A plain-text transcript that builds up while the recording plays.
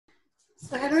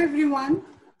So hello everyone.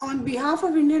 On behalf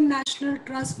of Indian National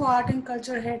Trust for Art and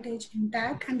Culture Heritage,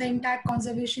 INTACH, and the INTACH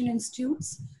Conservation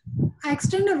Institutes, I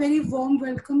extend a very warm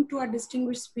welcome to our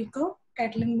distinguished speaker,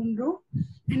 Kaitlyn Munro,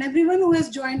 and everyone who has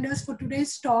joined us for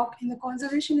today's talk in the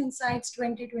Conservation Insights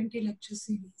 2020 lecture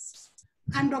series.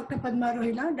 I'm Dr. Padma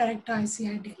Rohila, Director,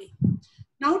 ICI Delhi.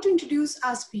 Now to introduce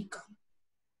our speaker.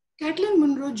 Kaitlyn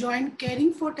Munro joined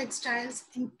Caring for Textiles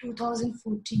in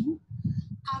 2014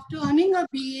 after earning a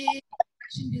BA in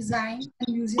Fashion Design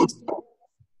and Museum Studies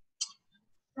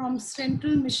from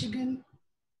Central Michigan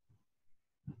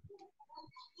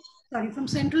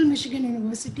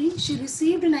University. She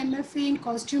received an MFA in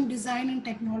Costume Design and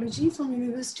Technology from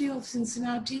University of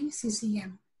Cincinnati,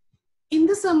 CCM. In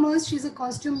the summers, she's a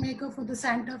costume maker for the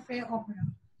Santa Fe Opera.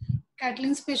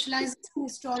 Kaitlyn specializes in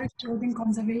historic clothing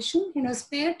conservation. In her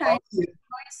spare time, she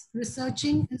enjoys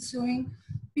researching and sewing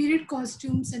period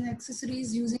costumes and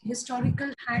accessories using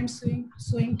historical hand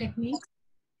sewing techniques,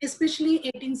 especially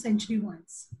 18th century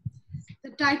ones.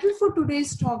 The title for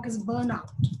today's talk is Burnout,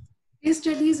 Case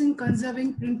Studies in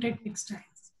Conserving Printed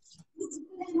Textiles.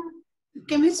 The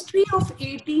chemistry of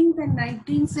 18th and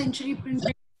 19th century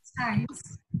printed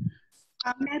textiles.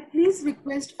 May I please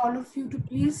request all of you to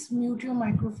please mute your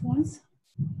microphones.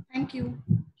 Thank you.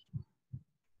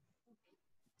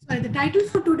 The title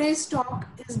for today's talk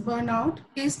is Burnout,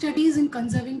 Case Studies in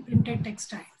Conserving Printed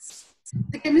Textiles.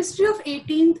 The chemistry of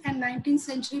 18th and 19th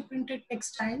century printed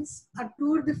textiles, a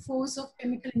tour de force of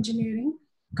chemical engineering,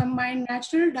 combined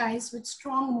natural dyes with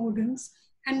strong mordants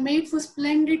and made for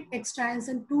splendid textiles,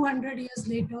 and 200 years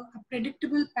later, a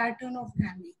predictable pattern of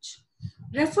damage.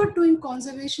 Referred to in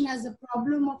conservation as the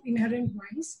problem of inherent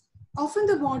vice, often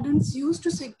the mordants used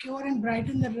to secure and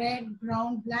brighten the red,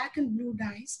 brown, black, and blue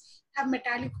dyes have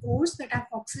metallic ores that have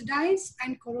oxidized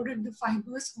and corroded the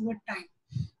fibers over time,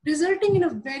 resulting in a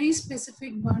very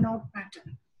specific burnout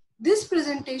pattern. This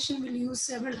presentation will use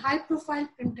several high-profile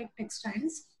printed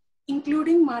textiles,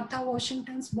 including Martha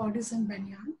Washington's bodice and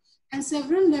banyan, and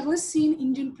several never-seen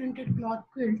Indian printed cloth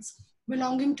quilts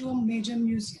belonging to a major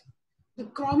museum. The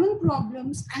common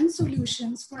problems and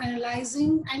solutions for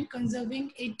analyzing and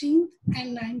conserving 18th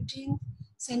and 19th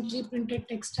century printed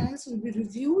textiles will be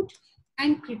reviewed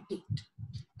and critiqued.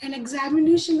 An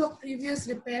examination of previous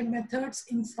repair methods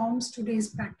informs today's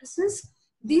practices.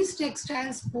 These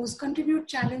textiles pose continued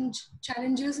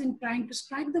challenges in trying to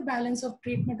strike the balance of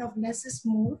treatment of less is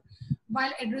more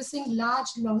while addressing large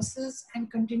losses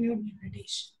and continued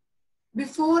degradation.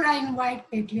 Before I invite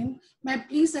Kaitlyn, may I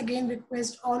please again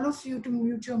request all of you to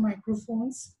mute your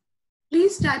microphones.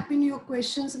 Please type in your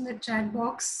questions in the chat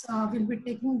box. We'll be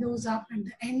taking those up at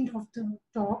the end of the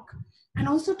talk. And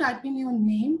also type in your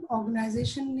name,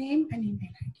 organization name, and email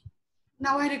ID.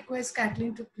 Now I request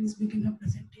Kaitlyn to please begin her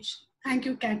presentation. Thank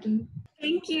you, Kaitlyn.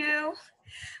 Thank you.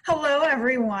 Hello,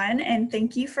 everyone, and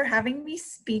thank you for having me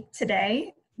speak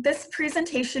today. This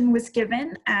presentation was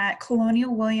given at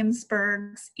Colonial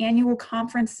Williamsburg's annual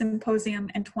conference symposium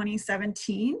in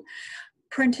 2017,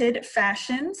 Printed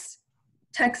Fashions,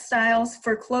 Textiles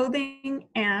for Clothing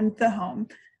and the Home.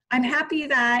 I'm happy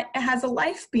that it has a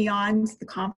life beyond the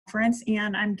conference,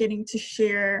 and I'm getting to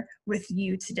share with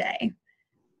you today.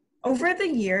 Over the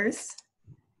years,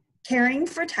 Caring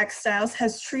for Textiles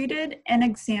has treated and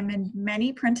examined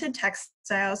many printed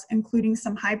textiles, including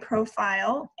some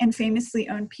high-profile and famously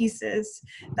owned pieces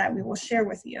that we will share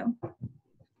with you.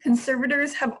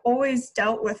 Conservators have always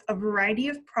dealt with a variety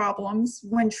of problems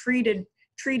when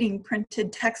treating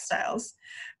printed textiles,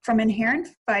 from inherent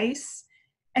vice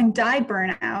and dye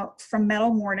burnout from metal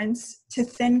mordants to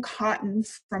thin cotton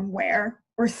from wear,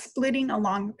 or splitting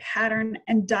along pattern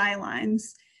and dye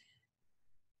lines.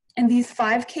 In these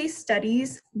 5 case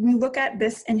studies, we look at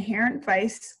this inherent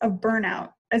vice of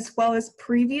burnout, as well as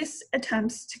previous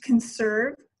attempts to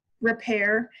conserve,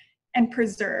 repair, and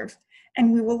preserve.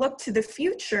 And we will look to the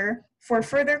future for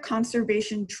further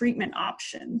conservation treatment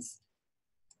options.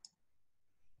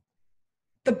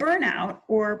 The burnout,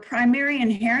 or primary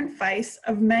inherent vice,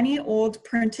 of many old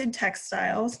printed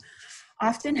textiles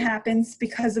often happens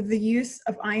because of the use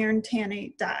of iron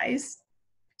tannate dyes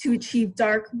to achieve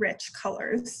dark, rich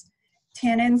colors.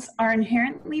 Tannins are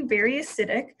inherently very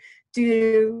acidic due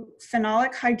to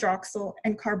phenolic hydroxyl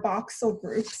and carboxyl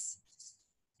groups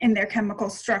in their chemical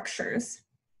structures.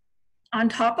 On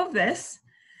top of this,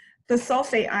 the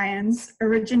sulfate ions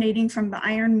originating from the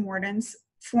iron mordants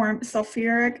form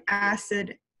sulfuric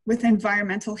acid with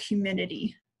environmental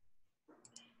humidity.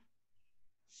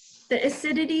 The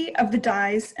acidity of the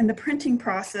dyes and the printing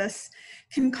process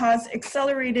can cause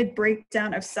accelerated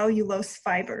breakdown of cellulose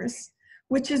fibers,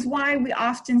 which is why we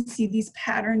often see these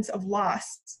patterns of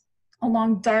loss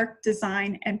along dark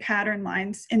design and pattern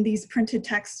lines in these printed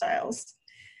textiles.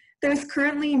 There's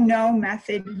currently no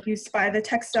method used by the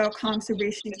textile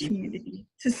conservation community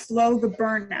to slow the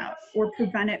burnout or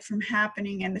prevent it from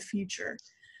happening in the future.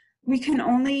 We can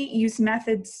only use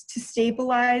methods to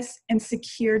stabilize and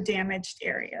secure damaged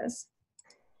areas.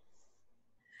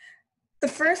 The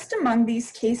first among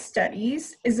these case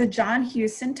studies is a John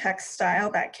Hewson textile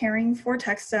that Caring for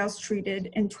Textiles treated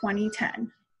in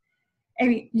 2010.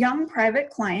 A young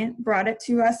private client brought it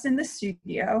to us in the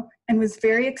studio and was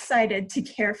very excited to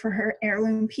care for her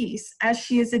heirloom piece, as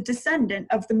she is a descendant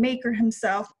of the maker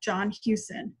himself, John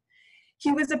Hewson.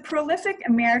 He was a prolific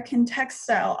American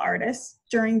textile artist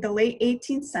during the late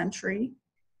 18th century,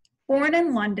 born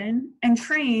in London and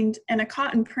trained in a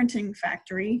cotton printing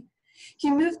factory.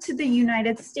 He moved to the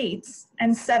United States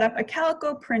and set up a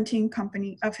calico printing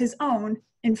company of his own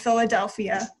in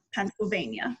Philadelphia,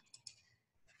 Pennsylvania.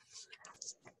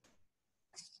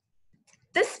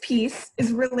 This piece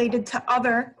is related to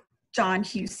other John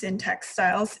Hewson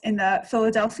textiles in the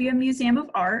Philadelphia Museum of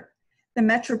Art, the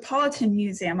Metropolitan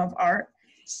Museum of Art,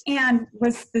 and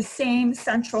was the same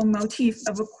central motif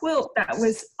of a quilt that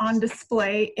was on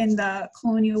display in the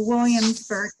Colonial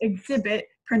Williamsburg exhibit,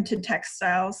 Printed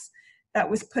Textiles, that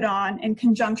was put on in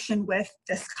conjunction with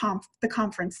this the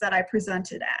conference that I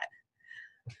presented at.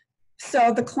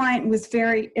 So the client is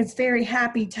very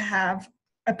happy to have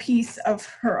a piece of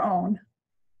her own.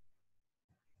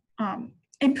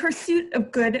 In pursuit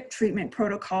of good treatment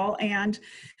protocol and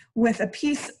with a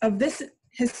piece of this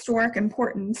historic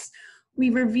importance,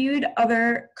 we reviewed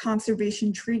other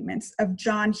conservation treatments of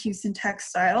John Hewson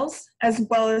textiles, as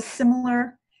well as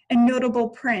similar and notable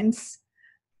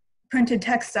printed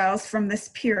textiles from this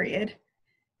period,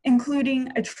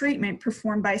 including a treatment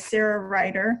performed by Sarah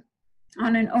Ryder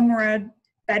on an Omara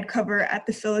bed cover at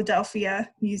the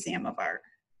Philadelphia Museum of Art.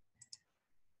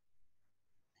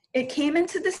 It came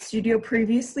into the studio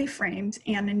previously framed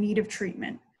and in need of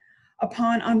treatment.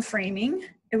 Upon unframing,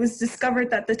 it was discovered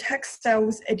that the textile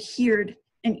was adhered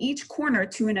in each corner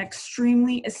to an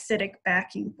extremely acidic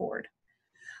backing board.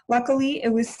 Luckily, it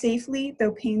was safely,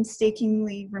 though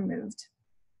painstakingly, removed.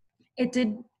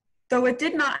 Though it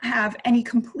did not have any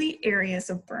complete areas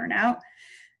of burnout,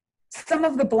 some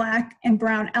of the black and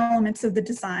brown elements of the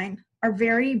design are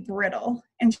very brittle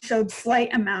and showed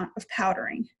slight amount of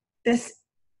powdering.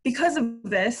 Because of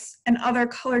this and other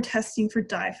color testing for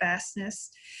dye fastness,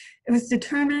 it was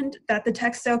determined that the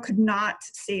textile could not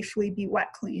safely be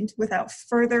wet cleaned without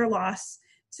further loss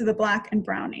to the black and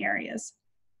brown areas,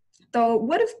 though it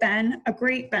would have been a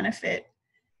great benefit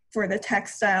for the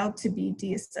textile to be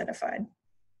deacidified.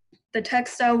 The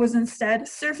textile was instead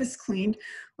surface cleaned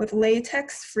with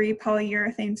latex-free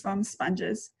polyurethane foam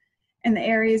sponges in the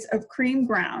areas of cream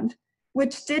ground,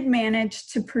 which did manage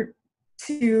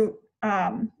to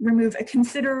remove a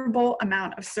considerable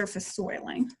amount of surface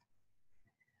soiling.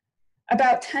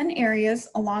 About 10 areas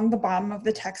along the bottom of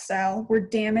the textile were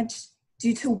damaged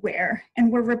due to wear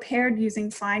and were repaired using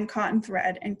fine cotton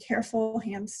thread and careful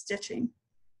hand stitching.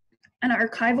 An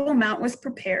archival mount was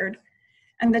prepared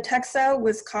and the textile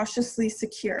was cautiously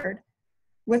secured.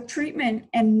 With treatment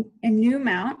and a new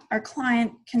mount, our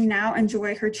client can now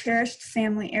enjoy her cherished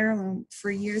family heirloom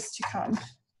for years to come.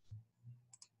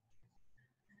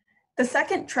 The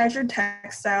second treasured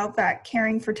textile that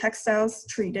Caring for Textiles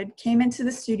treated came into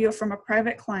the studio from a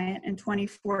private client in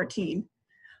 2014.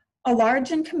 A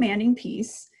large and commanding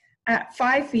piece, at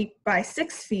 5 feet by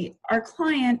 6 feet, our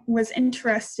client was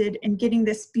interested in getting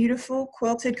this beautiful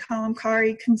quilted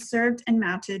kalamkari conserved and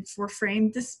mounted for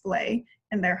framed display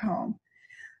in their home.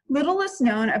 Little is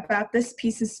known about this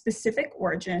piece's specific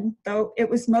origin, though it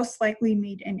was most likely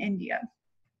made in India.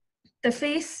 The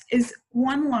face is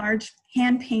one large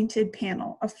hand-painted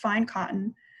panel of fine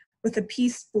cotton with a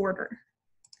piece border.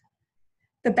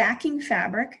 The backing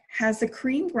fabric has a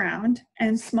cream ground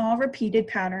and small repeated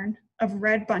pattern of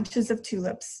red bunches of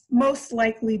tulips, most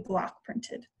likely block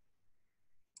printed.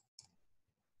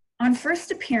 On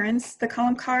first appearance, the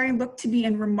kalamkari looked to be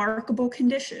in remarkable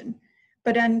condition,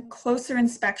 but on closer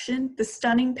inspection, the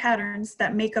stunning patterns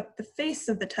that make up the face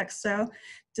of the textile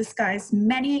disguise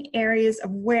many areas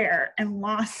of wear and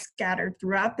loss scattered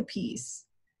throughout the piece.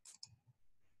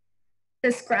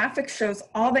 This graphic shows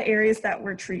all the areas that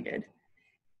were treated.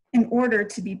 In order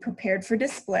to be prepared for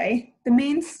display, the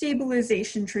main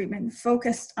stabilization treatment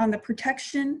focused on the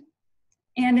protection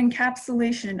and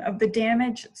encapsulation of the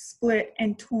damaged, split,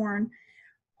 and torn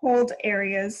hold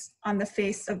areas on the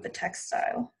face of the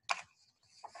textile.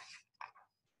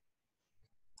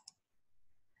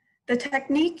 The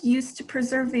technique used to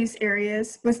preserve these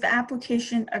areas was the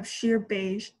application of sheer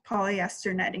beige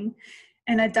polyester netting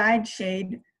in a dyed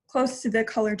shade close to the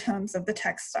color tones of the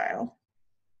textile.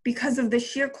 Because of the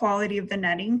sheer quality of the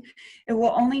netting, it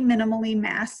will only minimally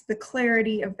mask the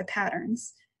clarity of the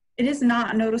patterns. It is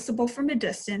not noticeable from a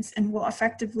distance and will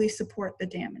effectively support the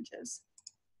damages.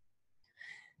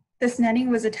 This netting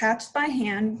was attached by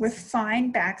hand with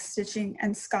fine backstitching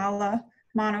and scala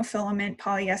monofilament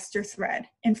polyester thread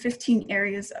in 15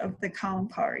 areas of the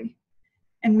Kalampari.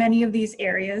 In many of these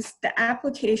areas, the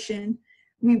application,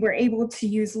 we were able to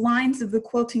use lines of the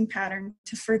quilting pattern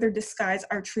to further disguise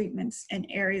our treatments in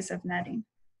areas of netting.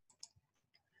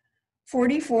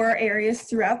 44 areas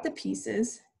throughout the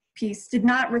piece did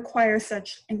not require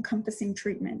such encompassing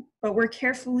treatment, but were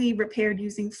carefully repaired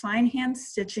using fine hand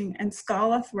stitching and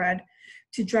scala thread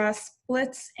to draw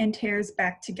splits and tears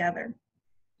back together.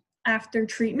 After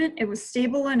treatment, it was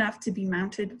stable enough to be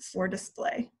mounted for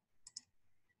display.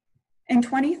 In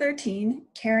 2013,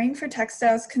 Caring for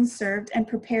Textiles conserved and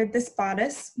prepared this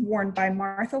bodice worn by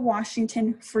Martha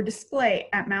Washington for display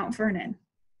at Mount Vernon.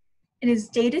 It is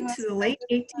dated to the late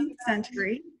 18th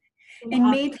century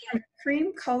and made from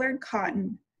cream-colored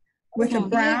cotton with a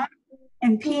brown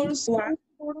and pink block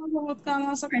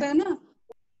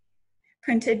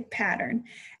printed pattern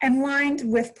and lined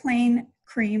with plain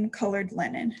cream-colored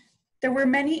linen. There were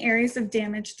many areas of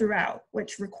damage throughout,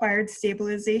 which required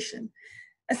stabilization,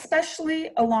 especially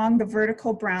along the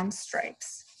vertical brown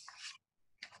stripes.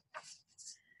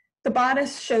 The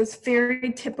bodice shows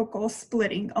very typical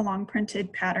splitting along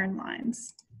printed pattern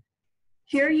lines.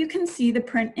 Here you can see the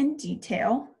print in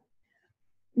detail.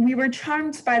 We were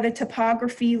charmed by the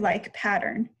topography-like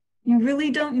pattern. You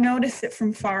really don't notice it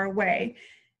from far away,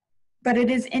 but it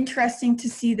is interesting to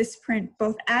see this print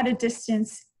both at a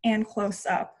distance and close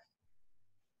up.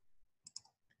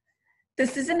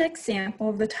 This is an example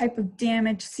of the type of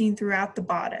damage seen throughout the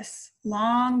bodice.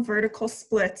 Long vertical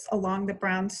splits along the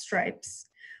brown stripes,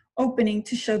 opening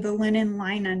to show the linen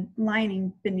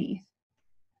lining beneath.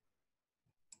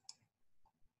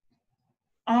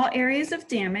 All areas of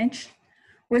damage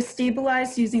were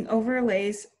stabilized using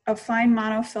overlays of fine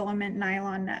monofilament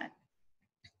nylon net.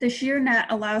 The sheer net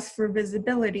allows for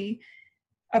visibility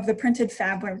of the printed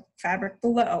fabric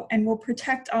below and will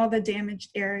protect all the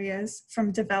damaged areas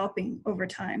from developing over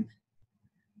time.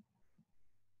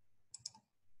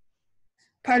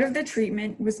 Part of the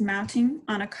treatment was mounting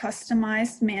on a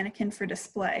customized mannequin for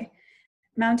display.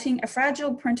 Mounting a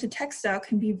fragile printed textile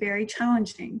can be very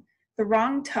challenging. The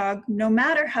wrong tug, no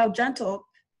matter how gentle,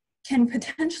 can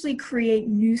potentially create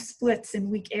new splits in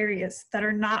weak areas that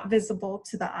are not visible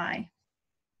to the eye.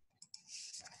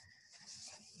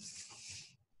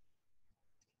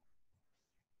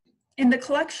 In the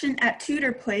collection at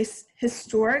Tudor Place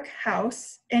Historic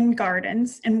House and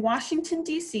Gardens in Washington,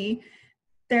 D.C.,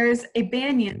 there's a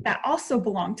banyan that also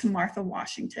belonged to Martha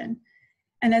Washington.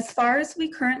 And as far as we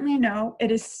currently know,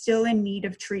 it is still in need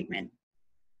of treatment.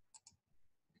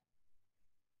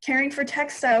 Caring for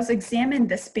Textiles examined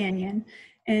this banyan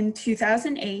in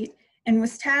 2008 and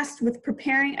was tasked with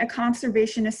preparing a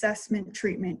conservation assessment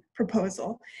treatment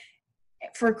proposal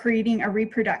for creating a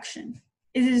reproduction.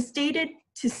 It is dated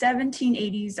to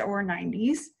 1780s or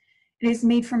 90s. It is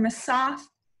made from a soft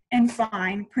and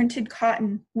fine printed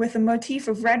cotton with a motif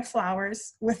of red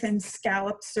flowers within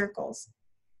scalloped circles.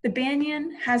 The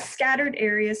banyan has scattered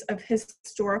areas of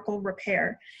historical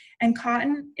repair, and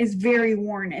cotton is very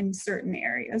worn in certain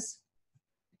areas.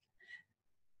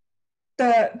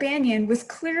 The banyan was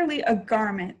clearly a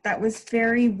garment that was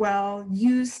very well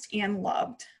used and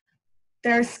loved.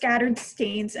 There are scattered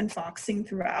stains and foxing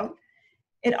throughout.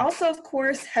 It also, of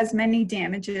course, has many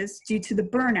damages due to the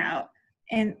burnout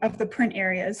of the print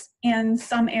areas and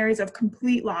some areas of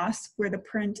complete loss where the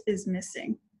print is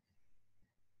missing.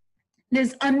 It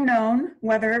is unknown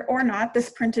whether or not this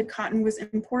printed cotton was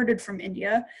imported from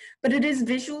India, but it is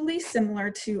visually similar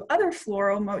to other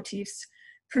floral motifs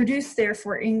produced there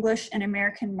for English and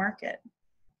American market.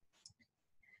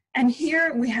 And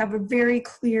here we have a very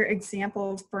clear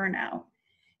example of burnout.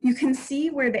 You can see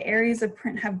where the areas of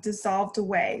print have dissolved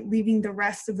away, leaving the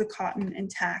rest of the cotton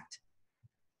intact.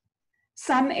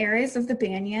 Some areas of the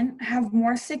banyan have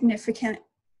more significant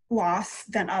loss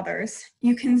than others.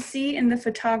 You can see in the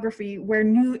photography where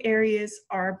new areas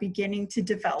are beginning to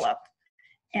develop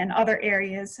and other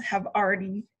areas have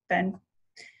already been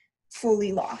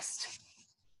fully lost.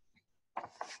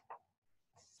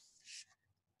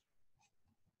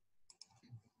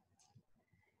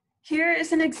 Here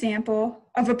is an example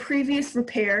of a previous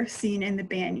repair seen in the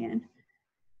banyan.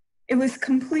 It was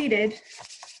completed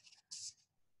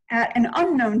at an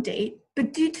unknown date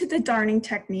but due to the darning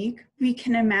technique, we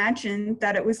can imagine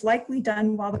that it was likely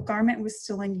done while the garment was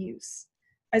still in use.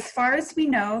 As far as we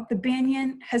know, the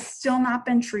banyan has still not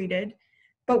been treated,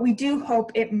 but we do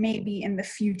hope it may be in the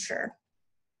future.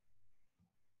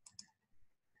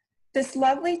 This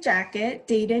lovely jacket,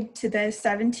 dated to the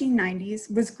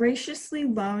 1790s, was graciously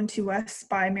loaned to us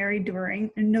by Mary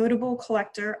During, a notable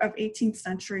collector of 18th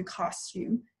century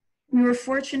costume. We were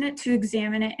fortunate to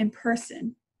examine it in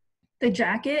person. The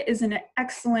jacket is an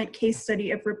excellent case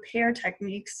study of repair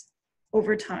techniques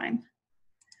over time.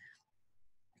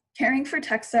 Caring for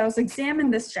Textiles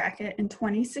examined this jacket in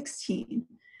 2016.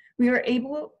 We were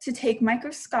able to take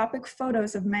microscopic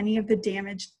photos of many of the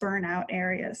damaged burnout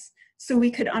areas so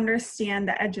we could understand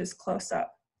the edges close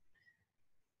up.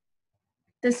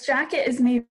 This jacket is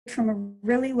made from a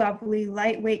really lovely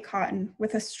lightweight cotton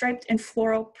with a striped and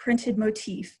floral printed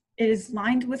motif. It is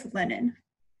lined with linen.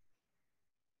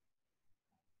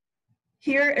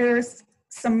 Here is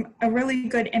a really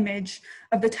good image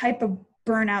of the type of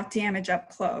burnout damage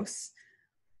up close.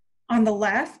 On the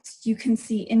left, you can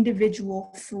see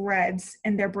individual threads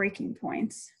and their breaking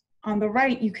points. On the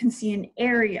right, you can see an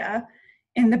area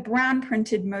in the brown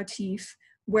printed motif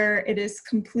where it is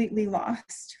completely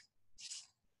lost.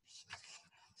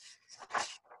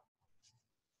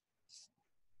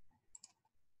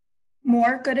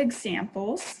 More good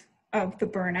examples of the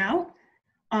burnout.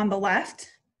 On the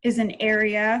left is an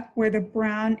area where the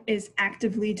brown is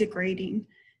actively degrading.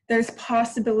 There's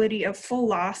possibility of full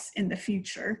loss in the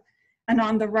future. And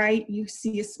on the right, you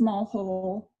see a small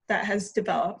hole that has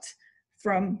developed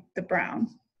from the brown.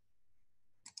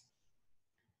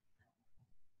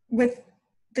 With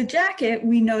the jacket,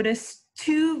 we notice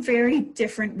two very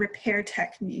different repair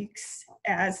techniques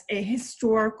as a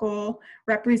historical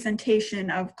representation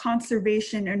of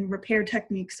conservation and repair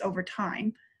techniques over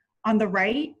time. On the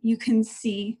right, you can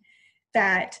see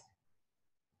that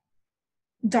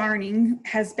darning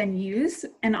has been used,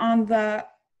 and on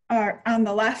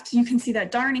the left, you can see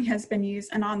that darning has been used,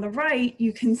 and on the right,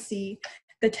 you can see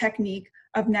the technique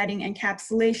of netting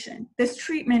encapsulation. This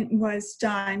treatment was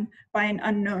done by an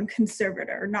unknown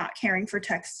conservator, not caring for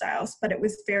textiles, but it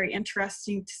was very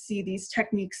interesting to see these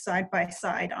techniques side by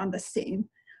side on the same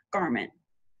garment.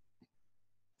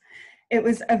 It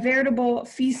was a veritable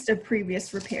feast of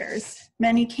previous repairs,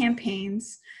 many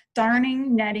campaigns,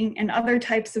 darning, netting, and other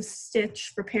types of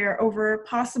stitch repair over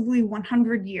possibly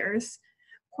 100 years,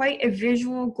 quite a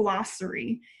visual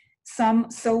glossary, some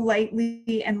so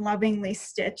lightly and lovingly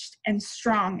stitched and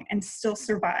strong and still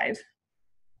survive.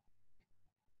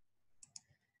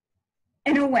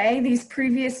 In a way, these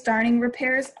previous darning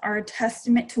repairs are a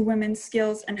testament to women's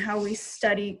skills and how we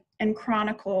study and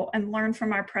chronicle and learn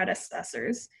from our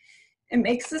predecessors. It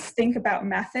makes us think about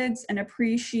methods and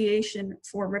appreciation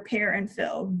for repair and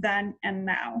fill then and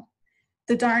now.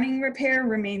 The darning repair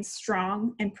remains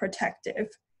strong and protective.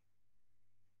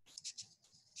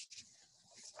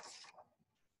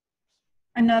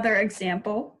 Another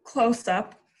example,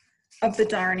 close-up of the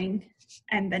darning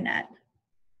and the net.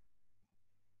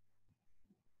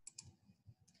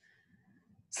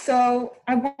 So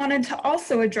I wanted to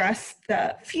also address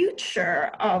the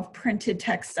future of printed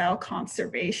textile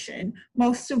conservation.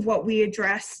 Most of what we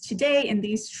address today in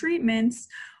these treatments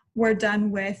were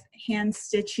done with hand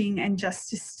stitching and just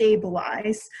to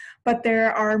stabilize, but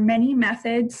there are many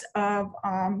methods of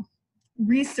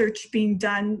research being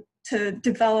done to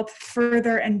develop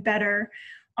further and better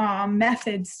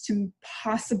methods to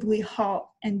possibly halt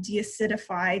and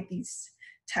deacidify these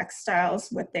textiles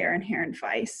with their inherent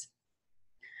vice.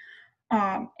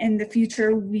 In the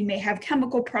future, we may have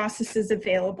chemical processes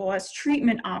available as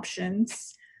treatment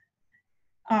options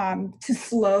to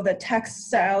slow the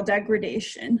textile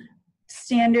degradation.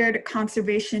 Standard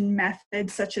conservation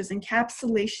methods such as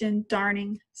encapsulation,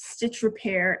 darning, stitch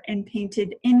repair, and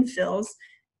painted infills,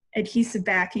 adhesive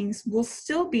backings will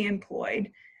still be employed,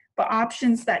 but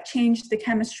options that change the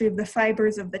chemistry of the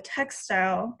fibers of the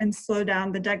textile and slow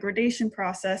down the degradation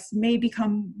process may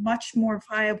become much more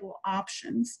viable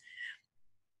options.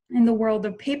 In the world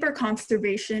of paper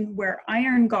conservation, where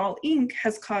iron gall ink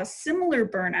has caused similar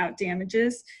burnout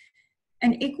damages,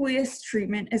 an aqueous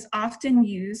treatment is often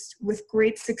used with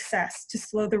great success to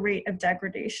slow the rate of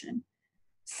degradation.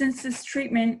 Since this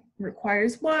treatment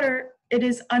requires water, it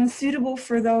is unsuitable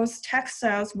for those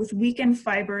textiles with weakened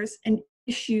fibers and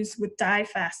issues with dye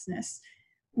fastness,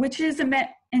 which is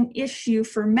an issue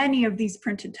for many of these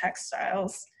printed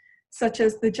textiles, such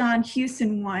as the John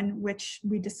Hewson one, which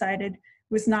we decided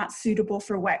was not suitable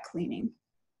for wet cleaning.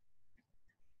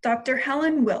 Dr.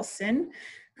 Helen Wilson,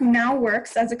 who now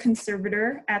works as a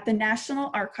conservator at the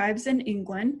National Archives in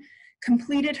England,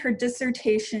 completed her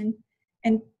dissertation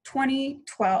in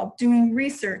 2012 doing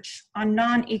research on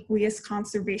non-aqueous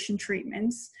conservation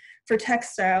treatments for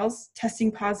textiles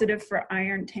testing positive for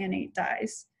iron tannate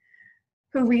dyes.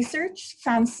 Her research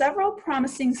found several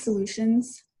promising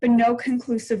solutions, but no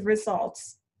conclusive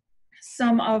results.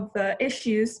 Some of the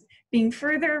issues being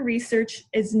further research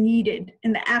is needed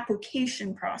in the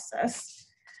application process.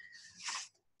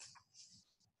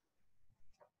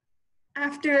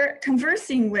 After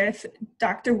conversing with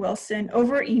Dr. Wilson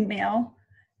over email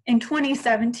in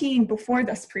 2017 before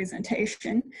this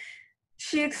presentation,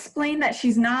 she explained that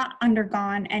she's not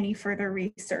undergone any further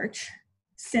research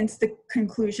since the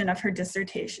conclusion of her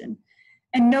dissertation,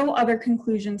 and no other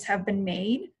conclusions have been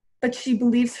made, but she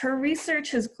believes her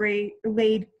research has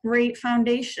laid great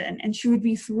foundation, and she would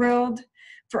be thrilled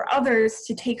for others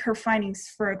to take her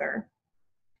findings further.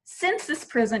 Since this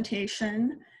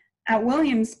presentation at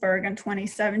Williamsburg in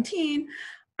 2017,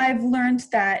 I've learned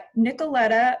that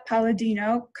Nicoletta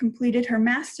Palladino completed her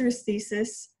master's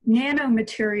thesis,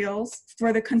 Nanomaterials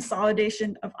for the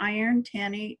Consolidation of Iron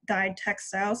Tannate Dyed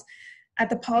Textiles at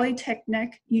the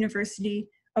Polytechnic University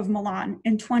of Milan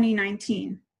in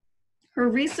 2019. Her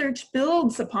research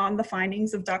builds upon the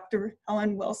findings of Dr.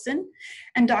 Helen Wilson,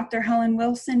 and Dr. Helen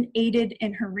Wilson aided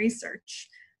in her research.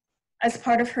 As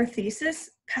part of her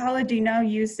thesis, Palladino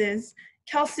uses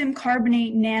calcium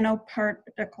carbonate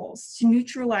nanoparticles to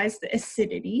neutralize the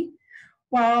acidity,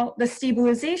 while the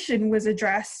stabilization was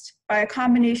addressed by a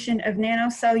combination of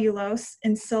nanocellulose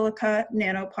and silica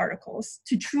nanoparticles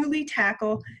to truly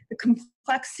tackle the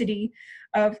complexity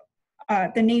of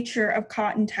the nature of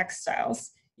cotton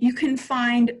textiles. You can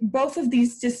find both of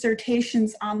these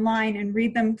dissertations online and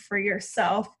read them for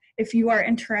yourself if you are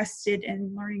interested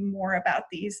in learning more about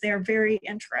these. They are very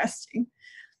interesting.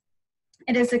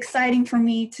 It is exciting for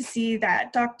me to see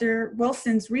that Dr.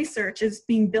 Wilson's research is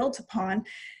being built upon.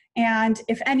 And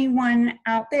if anyone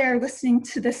out there listening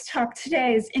to this talk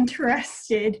today is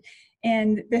interested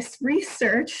in this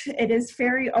research, it is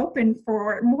very open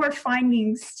for more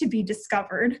findings to be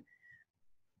discovered.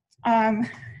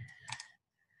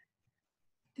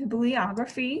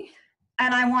 Bibliography.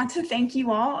 And I want to thank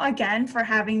you all again for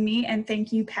having me, and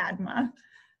thank you, Padma.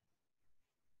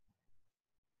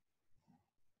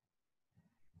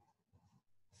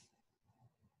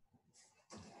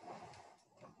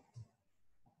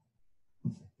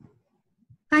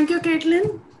 Thank you,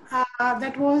 Kaitlyn.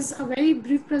 That was a very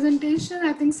brief presentation.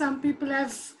 I think some people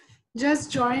have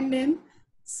just joined in.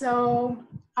 So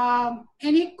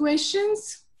any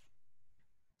questions?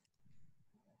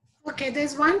 Okay,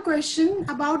 there's one question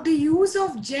about the use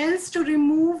of gels to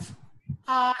remove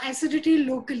acidity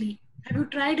locally. Have you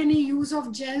tried any use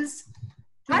of gels?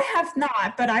 I have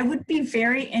not, but I would be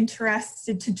very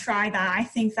interested to try that. I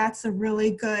think that's a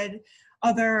really good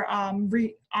other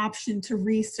option to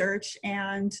research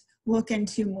and look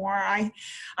into more.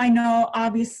 I know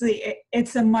obviously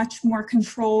it's a much more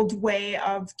controlled way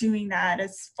of doing that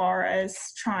as far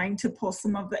as trying to pull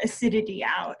some of the acidity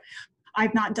out.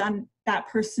 I've not done that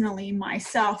personally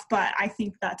myself, but I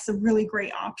think that's a really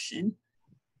great option.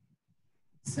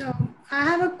 So I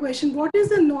have a question. What is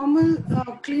the normal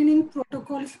cleaning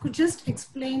protocol? If you could just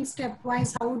explain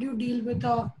stepwise, how would you deal with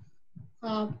a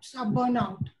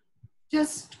burnout?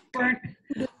 Just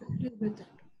deal with it.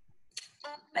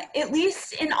 At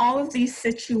least in all of these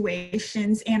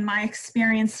situations and my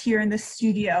experience here in the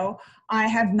studio, I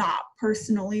have not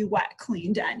personally wet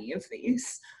cleaned any of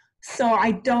these. So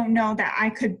I don't know that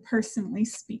I could personally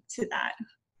speak to that.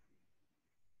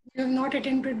 You have not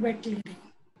attempted wet cleaning.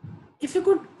 If you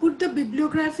could put the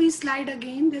bibliography slide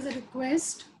again, there's a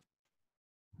request.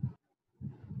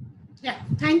 Yeah,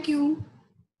 thank you.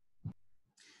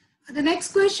 The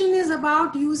next question is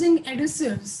about using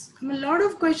adhesives. A lot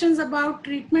of questions about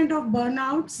treatment of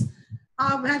burnouts.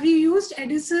 Have you used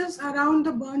adhesives around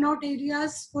the burnout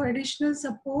areas for additional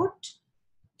support?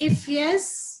 If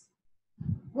yes,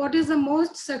 what is the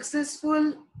most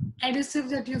successful adhesive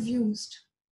that you've used?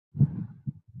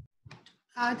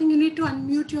 I think you need to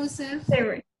unmute yourself.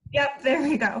 Yep, there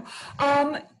we go.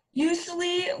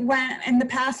 Usually in the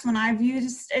past when I've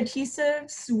used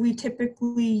adhesives, we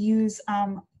typically use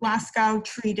Lascaux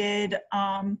treated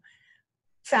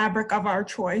fabric of our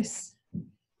choice.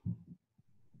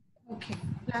 Okay,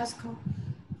 Lascaux.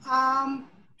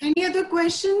 Any other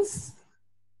questions?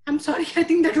 I'm sorry, I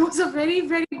think that was a very,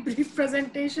 very brief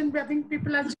presentation, but I think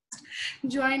people are just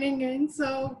joining in.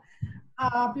 So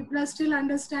people are still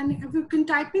understanding. If you can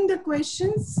type in the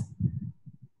questions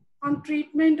on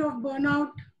treatment of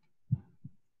burnout.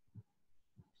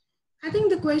 I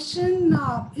think the question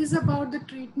is about the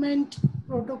treatment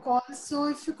protocol. So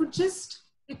if you could just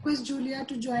request Julia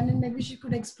to join in. Maybe she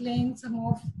could explain some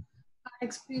of her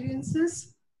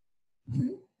experiences.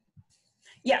 Mhm.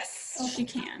 Yes, she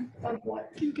can. Of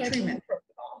what? Treatment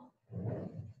protocol.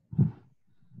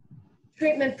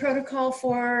 Treatment protocol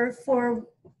for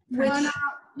which?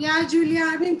 Yeah, Julia,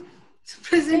 I mean,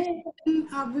 presentation,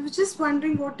 we were just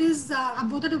wondering what is,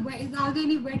 about are there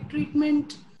any wet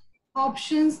treatment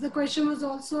options? The question was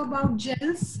also about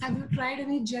gels. Have you tried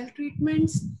any gel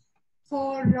treatments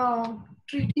for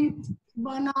treating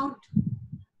burnout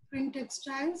print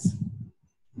textiles?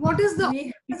 What is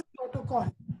the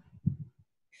protocol?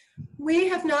 We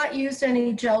have not used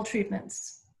any gel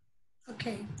treatments.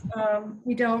 Okay.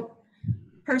 We don't,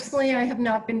 personally, I have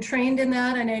not been trained in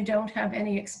that, and I don't have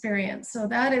any experience. So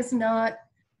that is not,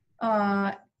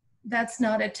 that's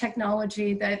not a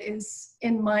technology that is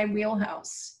in my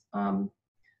wheelhouse.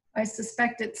 I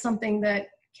suspect it's something that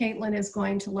Kaitlyn is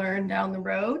going to learn down the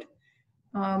road.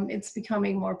 It's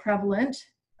becoming more prevalent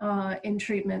in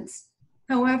treatments.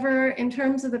 However, in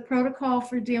terms of the protocol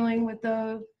for dealing with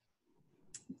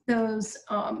those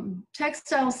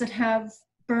textiles that have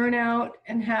burnout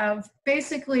and have,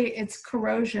 basically it's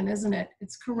corrosion, isn't it?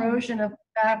 It's corrosion of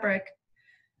fabric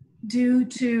due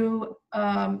to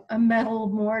a metal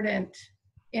mordant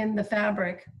in the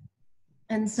fabric.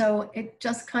 And so it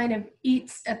just kind of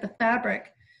eats at the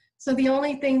fabric. So the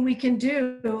only thing we can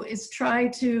do is try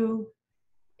to,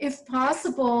 if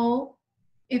possible,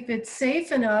 if it's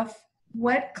safe enough,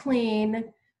 wet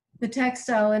clean the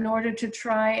textile in order to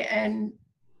try and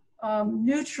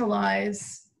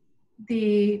neutralize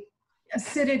the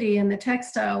acidity in the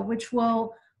textile, which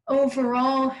will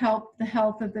overall help the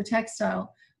health of the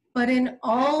textile. But in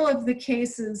all of the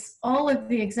cases, all of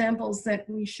the examples that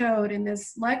we showed in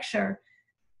this lecture,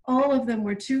 all of them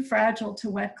were too fragile to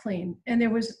wet clean. And there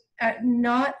was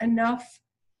not enough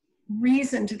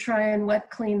reason to try and wet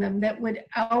clean them that would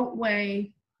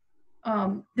outweigh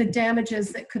the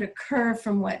damages that could occur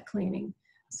from wet cleaning.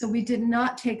 So we did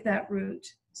not take that route.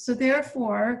 So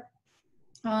therefore,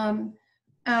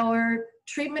 our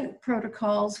treatment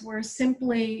protocols were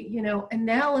simply, you know,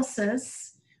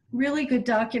 analysis, really good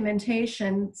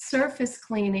documentation, surface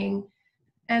cleaning,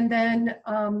 and then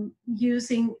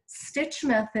using stitch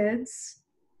methods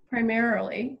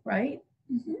primarily, right?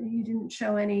 Mm-hmm. You didn't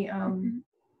show any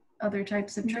other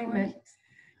types of treatment.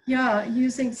 Yeah,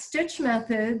 using stitch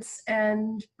methods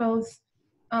and both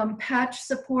patch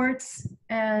supports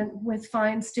and with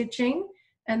fine stitching,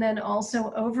 and then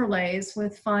also overlays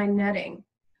with fine netting,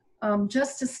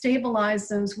 just to stabilize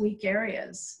those weak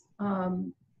areas.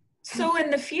 So in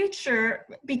the future,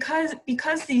 because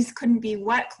these couldn't be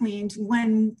wet cleaned,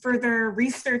 when further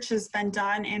research has been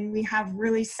done and we have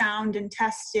really sound and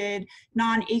tested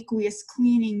non-aqueous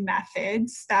cleaning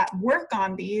methods that work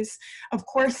on these, of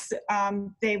course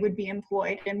they would be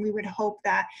employed, and we would hope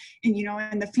that, and you know,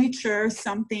 in the future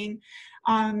something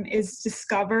is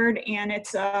discovered and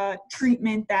it's a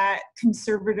treatment that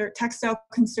textile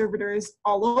conservators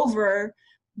all over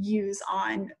use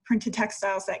on printed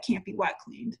textiles that can't be wet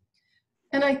cleaned.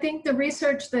 And I think the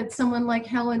research that someone like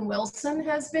Helen Wilson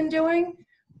has been doing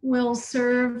will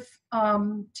serve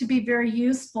to be very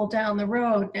useful down the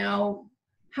road. Now,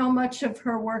 how much of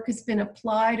her work has been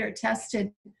applied or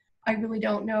tested, I really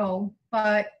don't know.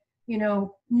 But, you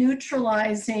know,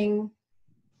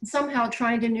 somehow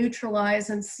trying to neutralize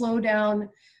and slow down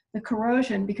the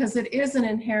corrosion, because it is an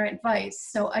inherent vice.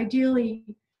 So ideally,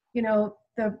 you know,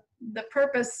 the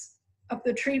purpose of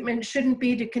the treatment shouldn't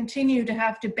be to continue to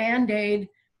have to band-aid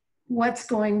what's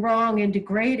going wrong and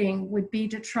degrading, would be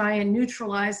to try and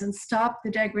neutralize and stop the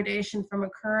degradation from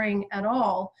occurring at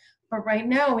all. But right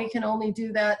now we can only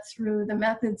do that through the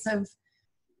methods of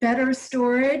better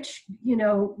storage, you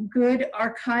know, good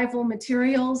archival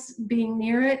materials being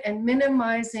near it, and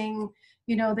minimizing,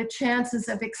 you know, the chances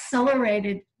of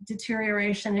accelerated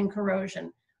deterioration and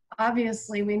corrosion.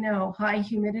 Obviously, we know high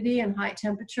humidity and high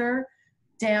temperature,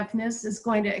 dampness is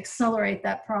going to accelerate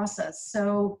that process.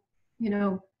 So, you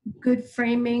know, good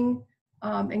framing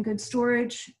and good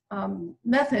storage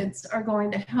methods are going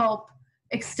to help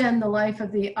extend the life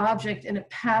of the object in a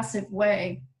passive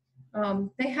way.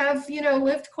 They have, you know,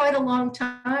 lived quite a long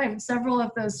time. Several of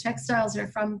those textiles are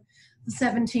from the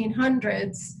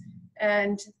 1700s,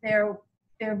 and they're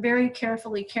very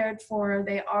carefully cared for.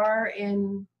 They are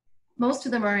in, most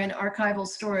of them are in archival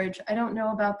storage. I don't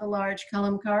know about the large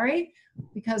kalamkari,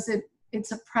 because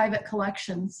it's a private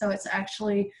collection, so it's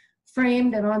actually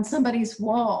framed and on somebody's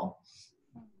wall.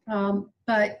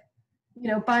 But, you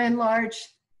know, by and large,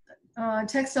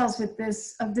 textiles of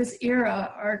this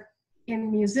era are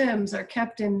in museums, are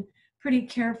kept in pretty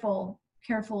careful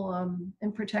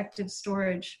and protective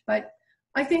storage. But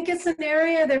I think it's an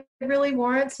area that really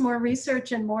warrants more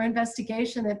research and more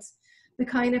investigation. It's the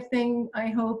kind of thing I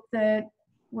hope that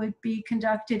would be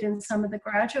conducted in some of the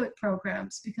graduate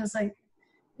programs, because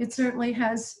it certainly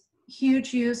has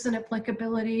huge use and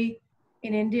applicability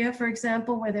in India, for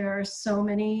example, where there are so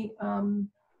many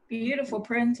beautiful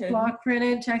printed block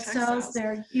printed textiles.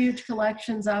 There are huge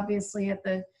collections, obviously, at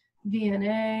the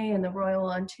V&A and the Royal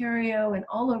Ontario and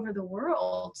all over the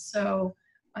world. So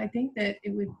I think that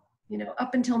it would, you know,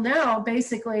 up until now,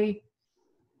 basically,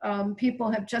 people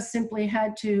have just simply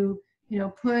had to, you know,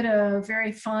 put a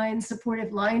very fine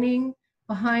supportive lining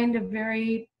behind a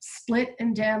very split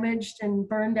and damaged and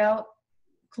burned out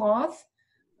cloth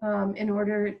in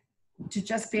order to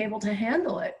just be able to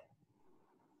handle it.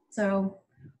 So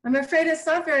I'm afraid it's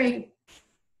not very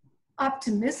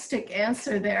optimistic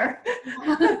answer there.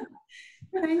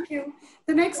 Thank you.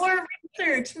 The next more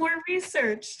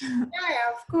research. Yeah,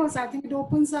 of course. I think it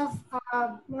opens up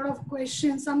a lot of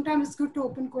questions. Sometimes it's good to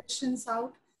open questions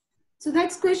out. So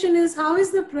next question is, how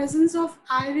is the presence of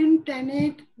iron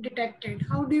tennate detected?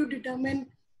 How do you determine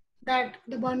that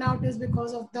the burnout is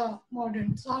because of the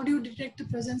mordant? So how do you detect the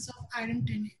presence of iron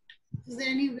tennate? Is there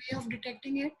any way of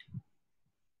detecting it?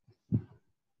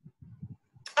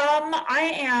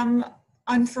 I am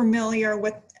unfamiliar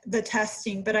with the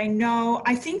testing, but I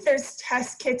think there's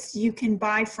test kits you can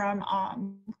buy from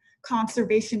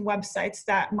conservation websites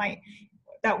that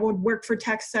would work for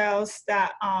textiles,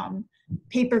 that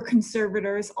paper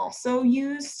conservators also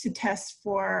use to test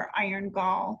for iron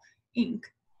gall ink.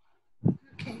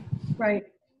 Okay. Right.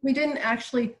 We didn't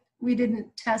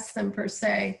test them per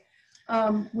se.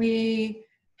 We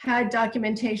had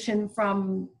documentation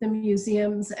from the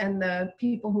museums and the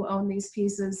people who own these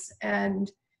pieces,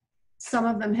 and some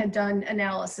of them had done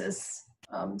analysis.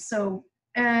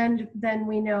 And then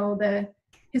we know the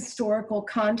historical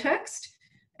context.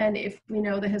 And if we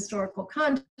know the historical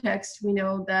context, we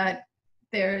know that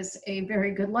there's a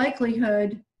very good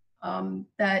likelihood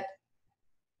that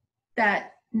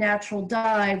that natural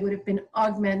dye would have been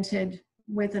augmented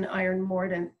with an iron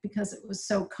mordant, because it was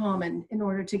so common in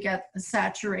order to get the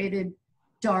saturated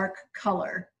dark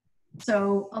color.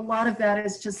 So a lot of that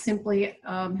is just simply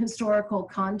historical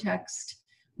context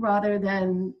rather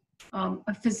than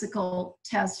a physical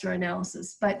test or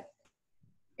analysis. But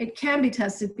it can be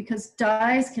tested because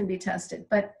dyes can be tested.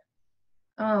 But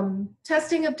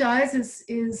testing of dyes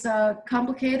is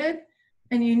complicated,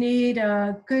 and you need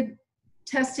good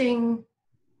testing.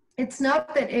 It's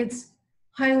not that it's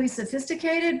highly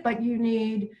sophisticated, but you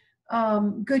need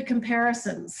good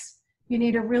comparisons. You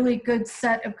need a really good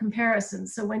set of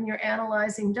comparisons. So when you're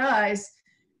analyzing dyes,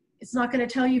 it's not going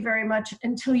to tell you very much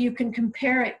until you can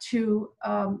compare it to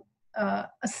a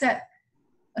set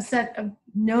of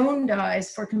known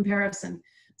dyes for comparison.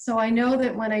 So I know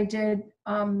that when I did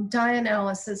dye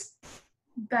analysis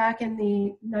back in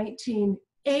the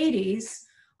 1980s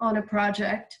on a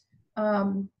project,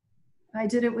 I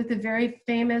did it with a very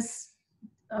famous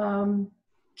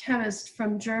chemist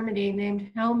from Germany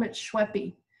named Helmut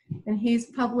Schweppe, and he's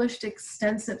published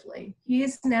extensively.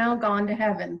 He's now gone to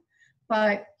heaven,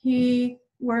 but he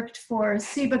worked for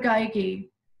Ciba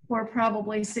Geigy for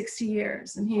probably 60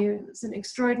 years, and he was an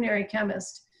extraordinary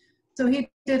chemist. So he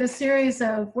did a series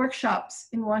of workshops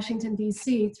in Washington,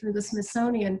 D.C. through the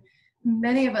Smithsonian.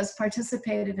 Many of us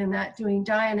participated in that, doing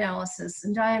dye analysis,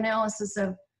 and dye analysis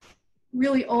of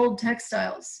really old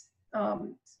textiles,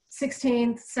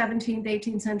 16th, 17th,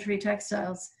 18th century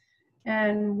textiles.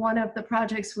 And one of the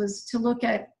projects was to look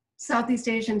at Southeast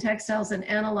Asian textiles and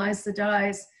analyze the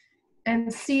dyes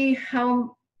and see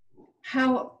how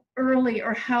early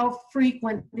or how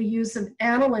frequent the use of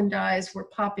aniline dyes were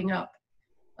popping up.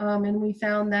 And we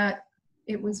found that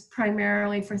it was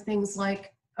primarily for things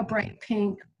like a bright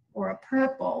pink or a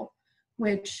purple,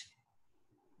 which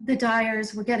the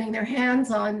dyers were getting their hands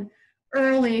on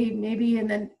early, maybe in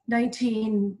the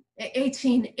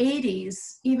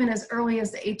 1880s, even as early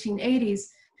as the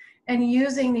 1880s, and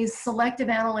using these selective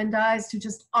aniline dyes to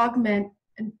just augment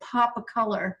and pop a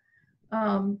color.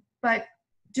 But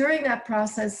during that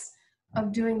process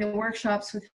of doing the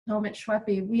workshops with Helmut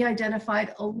Schweppe, we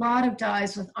identified a lot of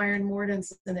dyes with iron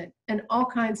mordants in it, and all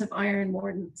kinds of iron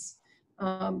mordants.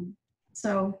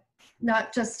 So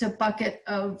not just a bucket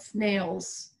of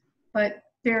nails, but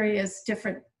various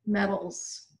different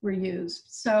metals were used.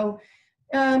 So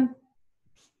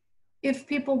if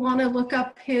people want to look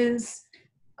up his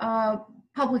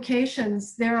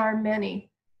publications, there are many.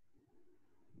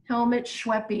 Helmut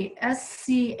Schweppe,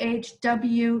 S-C-H-W-E-P-P-E.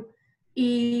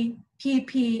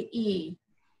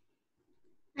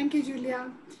 Thank you,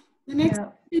 Julia. The next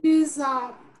question is,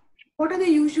 What are the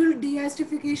usual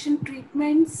deacidification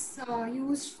treatments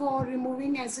used for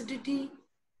removing acidity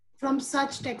from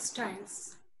such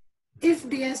textiles? If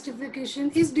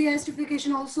deacidification, is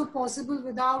deacidification also possible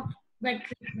without wet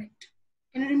treatment?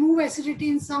 Can you remove acidity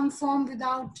in some form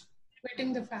without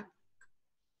wetting the fabric?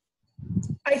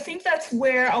 I think that's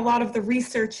where a lot of the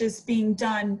research is being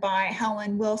done by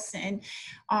Helen Wilson,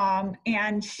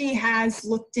 and she has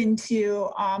looked into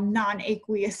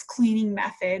non-aqueous cleaning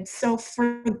methods. So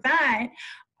for that,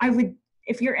 I would,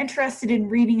 if you're interested in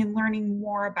reading and learning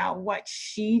more about what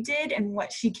she did and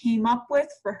what she came up with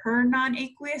for her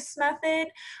non-aqueous method,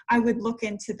 I would look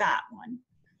into that one.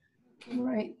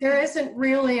 Right. There isn't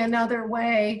really another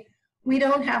way. We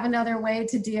don't have another way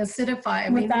to deacidify. I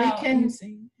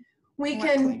mean, we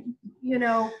can, you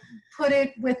know, put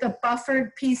it with a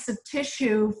buffered piece of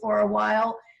tissue for a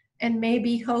while and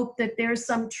maybe hope that there's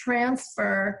some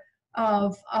transfer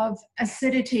of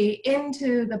acidity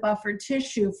into the buffered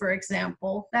tissue, for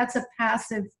example. That's a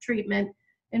passive treatment,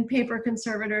 and paper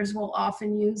conservators will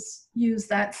often use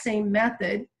that same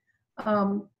method.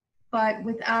 But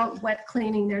without wet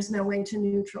cleaning, there's no way to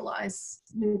neutralize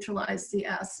the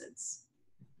acids.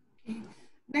 Okay.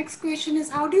 Next question is,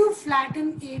 how do you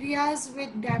flatten areas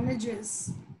with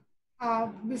damages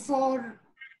before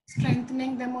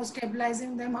strengthening them or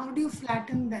stabilizing them? How do you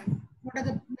flatten them? What are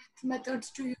the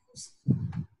methods to use?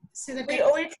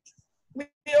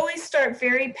 We always start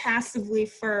very passively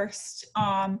first.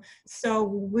 So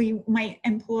we might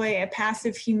employ a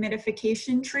passive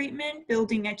humidification treatment,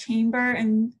 building a chamber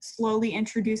and slowly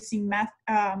introducing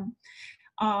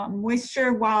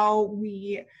moisture while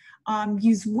we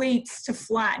use weights to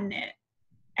flatten it.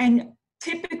 And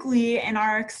typically, in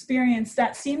our experience,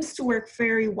 that seems to work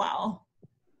very well.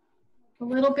 A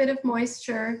little bit of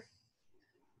moisture,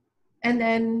 and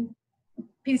then a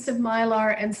piece of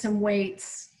mylar and some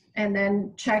weights, and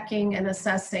then checking and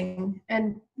assessing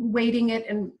and weighting it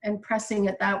and pressing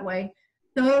it that way.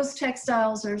 Those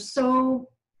textiles are so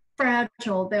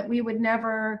fragile that we would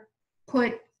never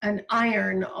put an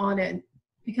iron on it,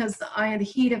 because the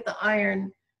heat of the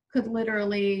iron could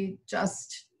literally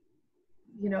just,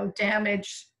 you know,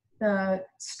 damage the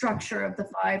structure of the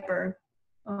fiber.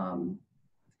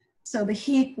 So the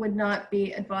heat would not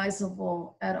be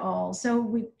advisable at all.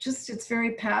 So it's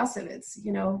very passive. It's,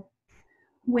 you know,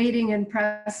 weighting and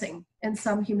pressing and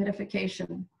some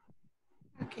humidification.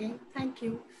 Okay, thank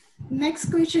you. Next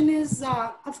question is,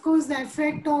 of course, the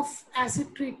effect of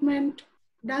acid treatment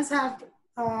does have,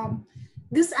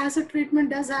 this acid treatment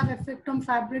does have effect on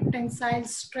fabric tensile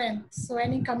strength. So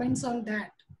any comments on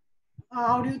that?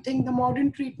 How do you think the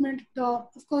modern treatment, of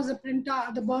course, the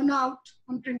burnout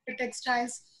on printed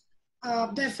textiles,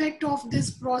 the effect of this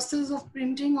process of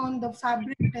printing on the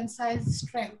fabric tensile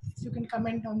strength? You can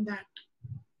comment on that.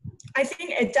 I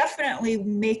think it definitely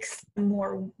makes them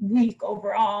more weak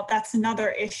overall. That's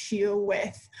another issue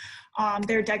with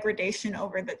their degradation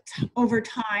over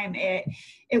time.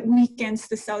 It weakens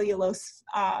the cellulose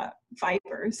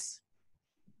fibers.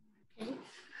 Okay.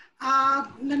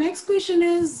 The next question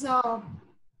is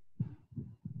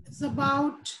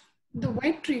about the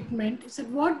wet treatment. It said,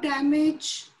 what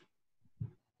damage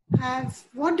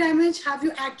have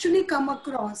you actually come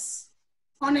across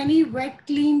on any wet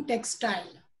clean textile?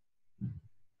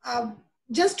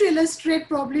 Just to illustrate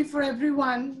probably for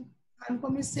everyone,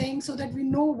 Anupam is saying, so that we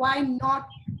know why not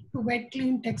to wet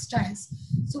clean textiles.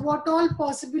 So what all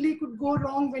possibly could go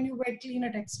wrong when you wet clean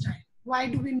a textile? Why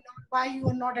you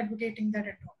are not advocating that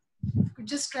at all? If you could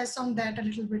just stress on that a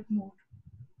little bit more.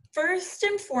 First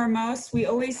and foremost, we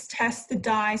always test the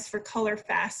dyes for color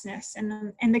fastness.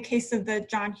 And in the case of the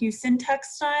John Hewson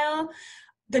textile,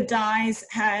 the dyes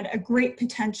had a great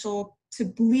potential to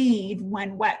bleed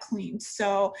when wet cleaned.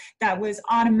 So that was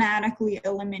automatically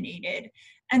eliminated.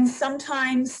 And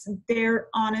sometimes they're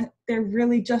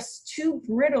really just too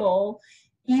brittle,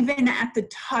 even at the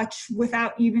touch,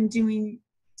 without even doing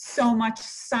so much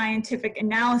scientific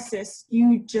analysis.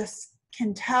 You just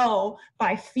can tell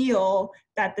by feel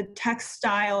that the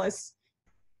textile is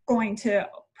going to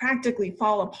practically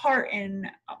fall apart in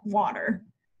water.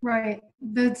 Right,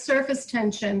 the surface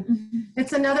tension. Mm-hmm.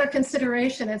 It's another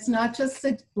consideration. It's not just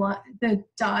the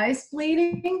dyes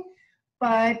bleeding,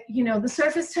 but you know, the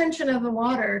surface tension of the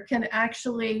water can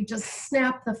actually just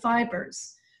snap the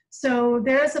fibers. So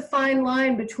there's a fine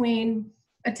line between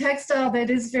a textile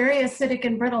that is very acidic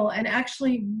and brittle and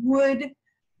actually would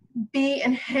be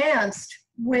enhanced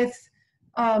with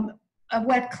a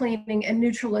wet cleaning and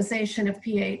neutralization of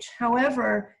pH.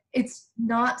 However, it's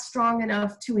not strong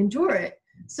enough to endure it.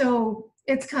 So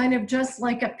it's kind of just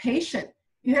like a patient.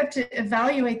 You have to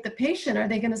evaluate the patient. Are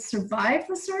they going to survive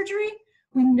the surgery,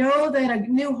 we know that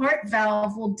a new heart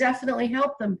valve will definitely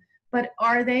help them, but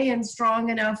are they have a strong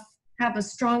enough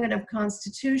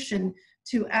constitution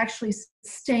to actually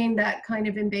sustain that kind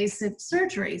of invasive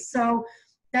surgery? So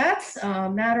that's a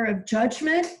matter of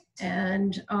judgment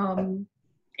and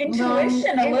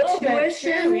intuition a little bit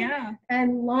too, yeah.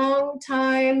 And long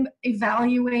time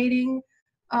evaluating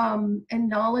and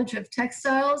knowledge of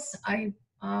textiles.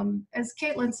 As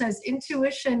Kaitlyn says,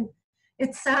 intuition,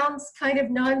 it sounds kind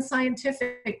of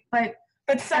non-scientific, but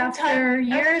after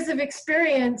years of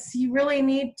experience, you really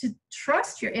need to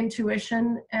trust your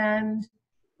intuition. And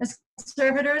as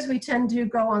conservators, we tend to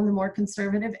go on the more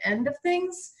conservative end of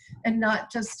things and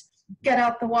not just get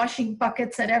out the washing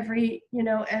buckets at every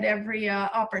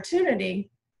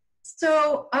opportunity.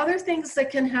 So other things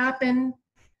that can happen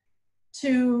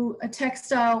to a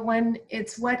textile when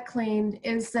it's wet cleaned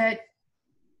is that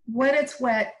when it's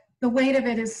wet, the weight of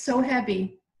it is so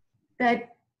heavy that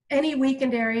any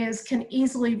weakened areas can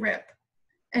easily rip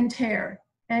and tear,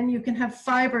 and you can have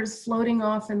fibers floating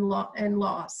off and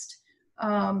lost.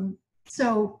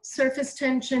 So surface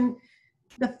tension,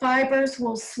 the fibers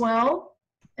will swell,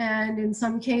 and in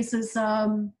some cases,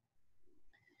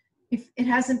 if it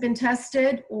hasn't been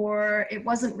tested or it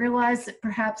wasn't realized that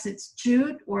perhaps it's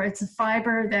jute or it's a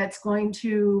fiber that's going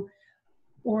to,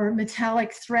 or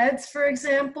metallic threads, for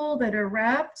example, that are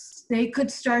wrapped, they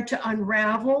could start to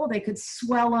unravel. They could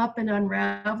swell up and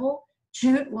unravel.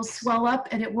 Jute will swell up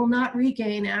and it will not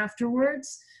regain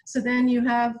afterwards. So then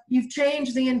you've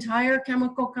changed the entire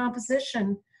chemical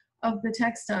composition of the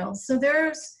textiles. So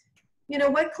there's,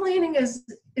 wet cleaning is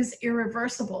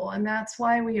irreversible, and that's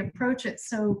why we approach it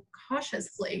so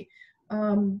cautiously.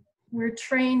 We're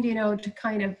trained, to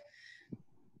kind of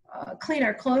clean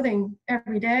our clothing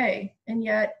every day, and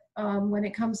yet when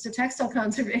it comes to textile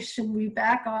conservation, we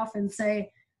back off and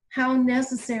say, how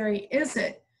necessary is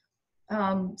it?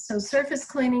 So surface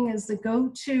cleaning is the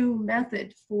go-to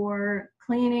method for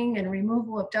cleaning and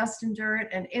removal of dust and dirt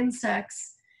and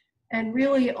insects, and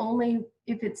really only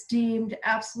if it's deemed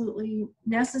absolutely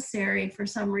necessary for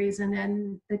some reason,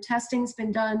 and the testing's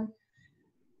been done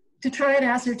to try and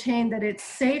ascertain that it's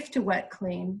safe to wet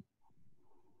clean.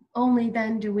 Only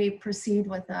then do we proceed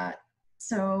with that.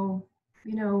 So,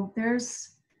 you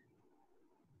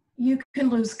can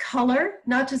lose color,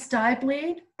 not just dye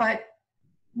bleed, but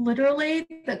literally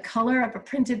the color of a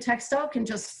printed textile can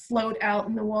just float out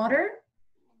in the water.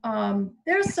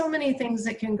 There's so many things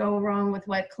that can go wrong with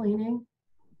wet cleaning.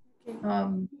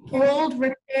 Old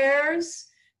repairs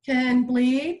can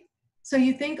bleed. So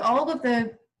you think all of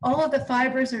the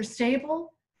fibers are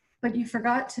stable, but you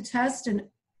forgot to test an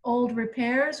old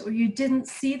repairs, or you didn't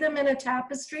see them in a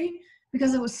tapestry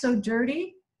because it was so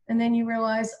dirty, and then you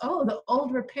realize, oh, the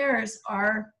old repairs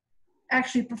are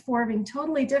actually performing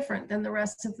totally different than the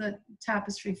rest of the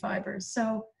tapestry fibers.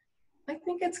 So I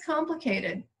think it's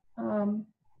complicated.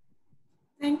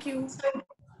 Thank you. So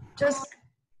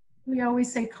we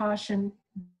always say caution.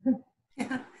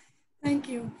 Yeah, thank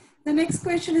you. The next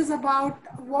question is about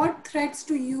what threads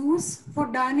to use for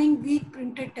darning weak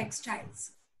printed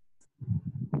textiles.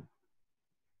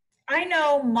 I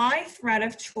know my thread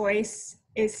of choice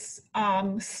is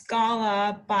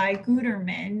Scala by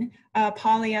Gutermann, a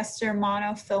polyester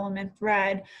monofilament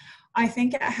thread. I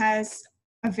think it has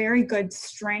a very good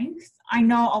strength. I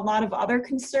know a lot of other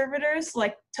conservators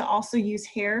like to also use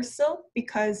hair silk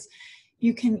because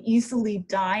you can easily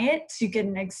dye it to get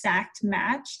an exact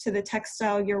match to the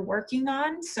textile you're working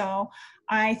on. So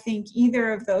I think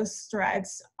either of those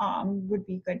threads would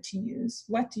be good to use.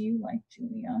 What do you like,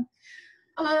 Julia?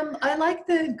 I like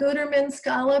the Gutermann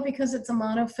Scala because it's a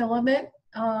monofilament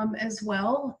as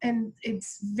well, and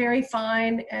it's very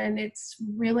fine, and it's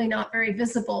really not very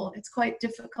visible. It's quite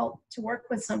difficult to work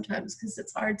with sometimes because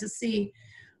it's hard to see.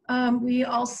 We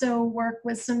also work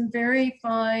with some very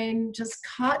fine, just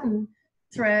cotton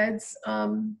threads.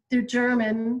 They're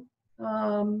German.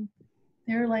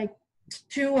 They're like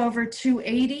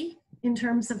 2/280 in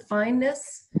terms of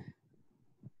fineness,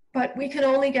 but we can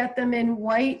only get them in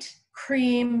white,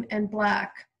 cream, and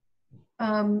black.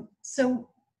 So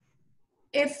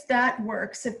if that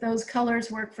works, if those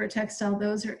colors work for a textile,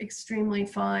 those are extremely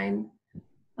fine.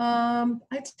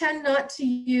 I tend not to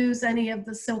use any of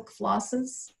the silk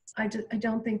flosses. I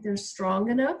don't think they're strong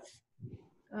enough.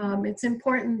 It's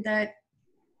important that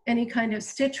any kind of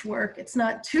stitch work, it's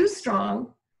not too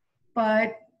strong,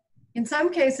 but in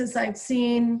some cases I've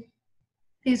seen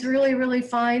these really, really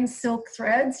fine silk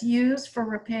threads used for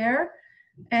repair,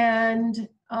 and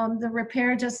the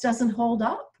repair just doesn't hold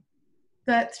up.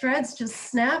 That threads just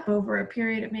snap over a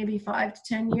period of maybe 5 to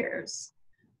 10 years.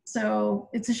 So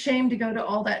it's a shame to go to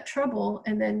all that trouble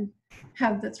and then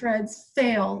have the threads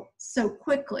fail so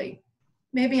quickly.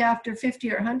 Maybe after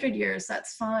 50 or 100 years,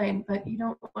 that's fine, but you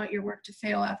don't want your work to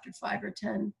fail after 5 or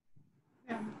 10.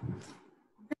 Yeah.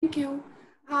 Thank you.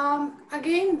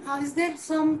 Again, is there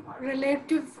some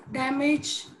relative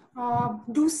damage?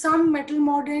 Do some metal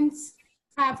mordants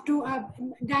have to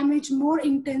damage more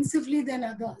intensively than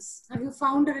others? Have you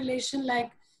found a relation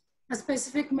like a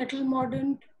specific metal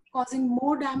mordant causing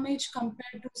more damage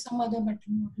compared to some other metal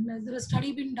mordant? Has there a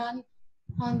study been done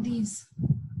on these?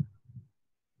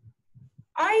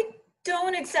 I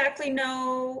don't exactly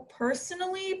know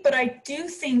personally, but I do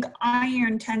think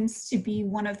iron tends to be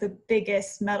one of the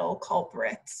biggest metal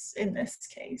culprits in this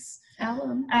case.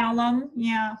 Alum. Alum,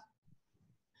 yeah.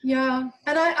 Yeah,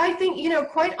 and I think, you know,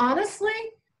 quite honestly,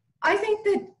 I think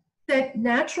that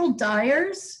natural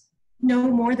dyers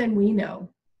know more than we know.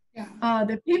 Yeah.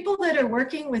 The people that are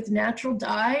working with natural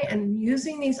dye and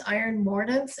using these iron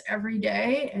mordants every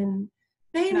day, and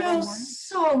they know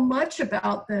so much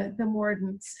about the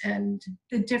mordants and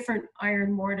the different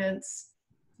iron mordants,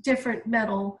 different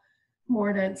metal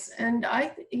mordants. And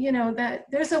you know, that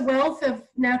there's a wealth of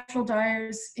natural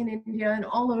dyers in India and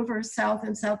all over South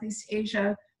and Southeast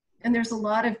Asia. And there's a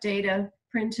lot of data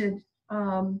printed.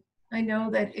 I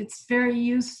know that it's very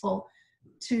useful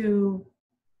to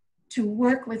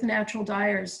work with natural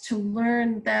dyers, to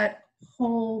learn that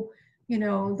whole, you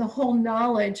know, the whole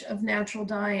knowledge of natural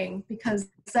dyeing, because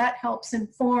that helps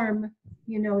inform,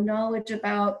 you know, knowledge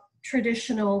about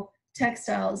traditional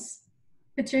textiles,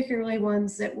 particularly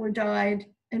ones that were dyed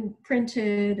and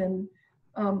printed and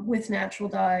with natural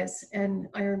dyes and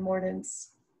iron mordants.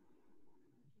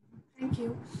 Thank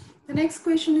you. The next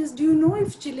question is, do you know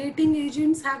if chelating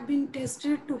agents have been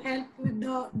tested to help with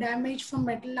the damage from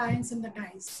metal ions in the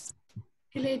dyes?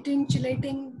 Chelating,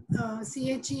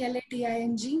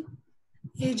 C-H-E-L-A-T-I-N-G,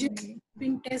 agents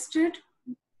been tested?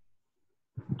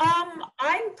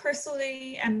 I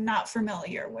personally am not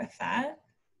familiar with that.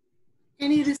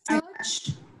 Any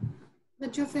research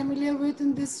that you're familiar with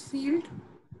in this field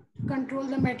to control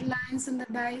the metal ions in the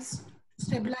dyes,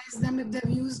 stabilize them if they've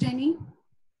used any?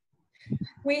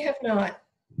 We have not,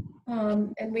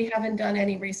 and we haven't done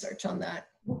any research on that.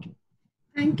 Okay.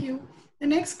 Thank you. The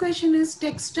next question is,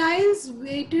 textiles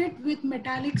weighted with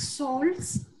metallic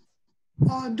salts,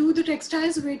 do the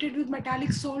textiles weighted with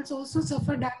metallic salts also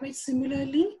suffer damage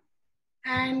similarly?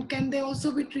 And can they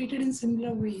also be treated in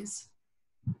similar ways?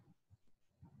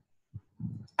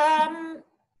 I'm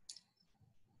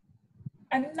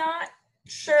not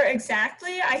sure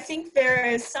exactly. I think there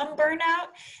is some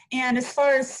burnout, and as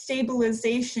far as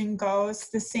stabilization goes,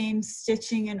 the same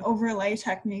stitching and overlay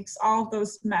techniques, all of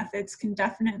those methods can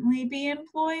definitely be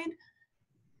employed.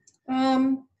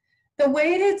 The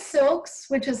weighted silks,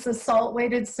 which is the salt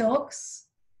weighted silks,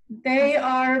 they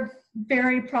are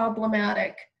very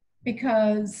problematic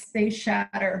because they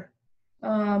shatter.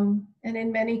 And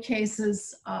in many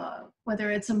cases,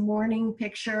 whether it's a mourning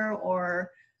picture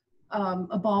or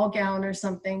a ball gown or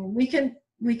something, we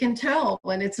can tell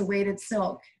when it's a weighted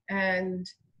silk. And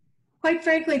quite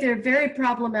frankly, they're very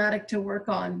problematic to work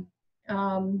on.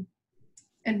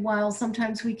 And while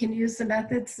sometimes we can use the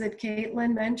methods that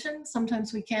Kaitlyn mentioned,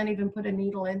 sometimes we can't even put a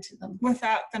needle into them.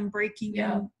 Without them breaking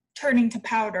and turning to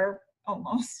powder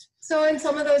almost. So in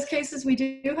some of those cases, we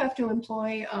do have to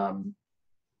employ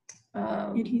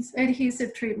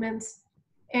adhesive treatments.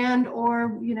 And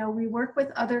or, you know, we work with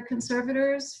other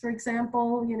conservators, for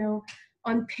example, you know,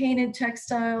 on painted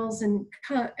textiles and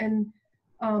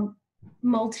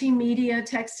multimedia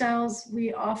textiles.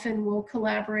 We often will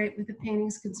collaborate with the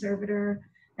paintings conservator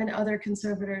and other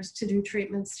conservators to do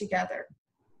treatments together.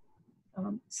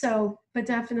 But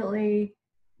definitely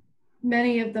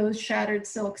many of those shattered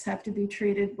silks have to be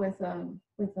treated with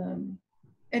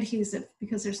adhesive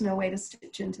because there's no way to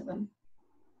stitch into them.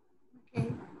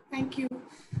 Okay, thank you.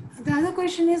 The other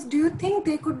question is, do you think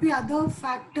there could be other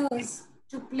factors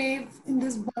to play in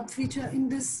this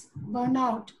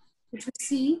burnout, which we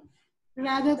see,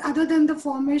 other than the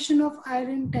formation of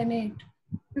iron tannate?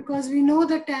 Because we know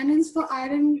the tannins for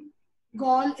iron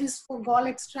gall is for gall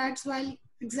extracts, while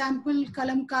example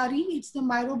kalamkari, it's the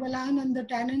myrobalan, and the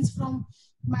tannins from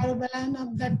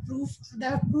myrobalan that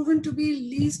have proven to be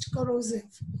least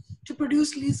corrosive, to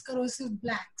produce least corrosive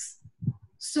blacks.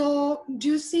 So do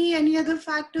you see any other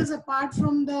factors apart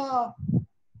from the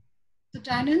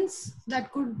tannins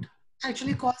that could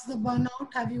actually cause the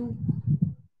burnout? Have you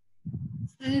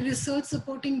any research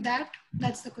supporting that?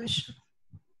 That's the question.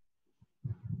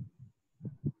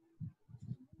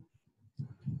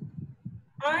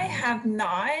 I have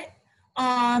not.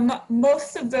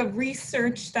 Most of the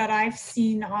research that I've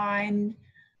seen on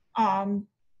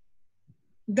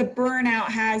the burnout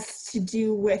has to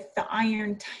do with the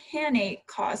iron tannate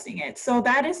causing it. So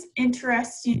that is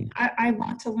interesting. I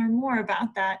want to learn more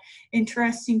about that.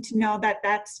 Interesting to know that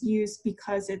that's used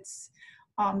because it's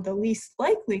the least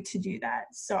likely to do that.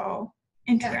 So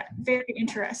very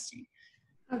interesting.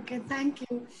 Okay, thank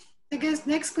you. I guess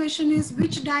next question is,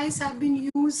 which dyes have been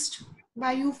used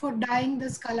by you for dyeing the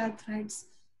scalar threads?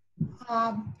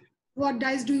 What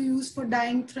dyes do you use for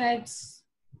dyeing threads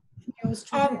in your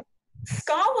studio?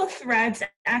 Scala threads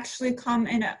actually come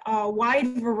in a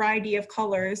wide variety of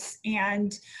colors,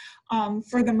 and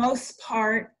for the most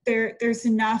part, there's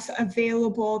enough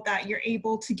available that you're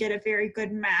able to get a very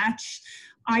good match.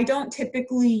 I don't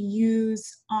typically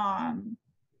use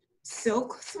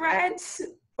silk threads,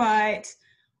 but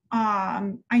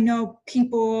I know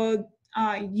people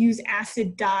use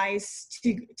acid dyes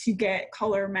to get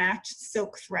color matched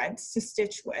silk threads to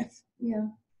stitch with. Yeah.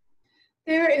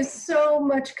 There is so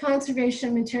much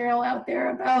conservation material out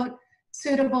there about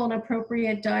suitable and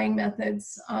appropriate dyeing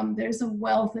methods. There's a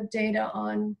wealth of data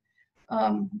on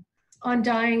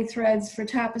dyeing threads for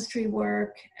tapestry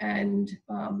work, and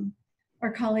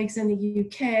our colleagues in the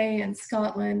UK and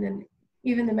Scotland and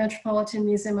even the Metropolitan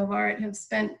Museum of Art have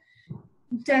spent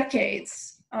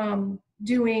decades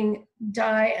doing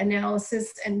dye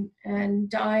analysis and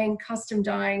custom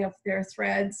dyeing of their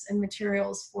threads and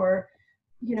materials for,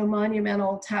 you know,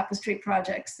 monumental tapestry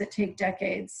projects that take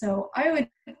decades. So I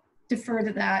would defer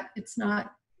to that. It's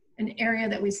not an area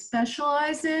that we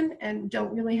specialize in and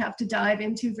don't really have to dive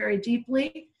into very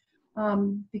deeply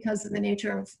because of the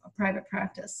nature of a private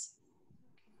practice.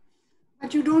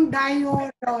 But you don't dye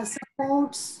your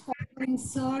supports or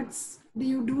inserts. Do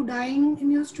you do dyeing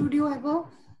in your studio ever?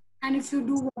 And if you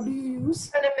do, what do you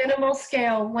use? On a minimal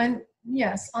scale,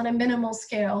 yes, on a minimal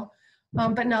scale,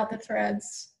 but not the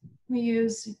threads. We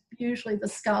use usually the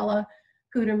Scala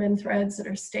Gutermann threads that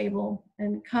are stable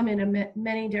and come in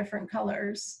many different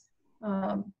colors.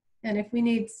 And if we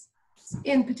need,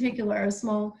 in particular,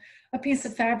 a piece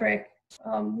of fabric,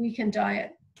 we can dye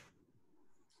it.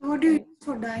 What do you use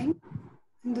for dyeing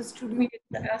in the studio? We use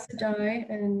the acid dye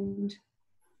and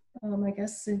I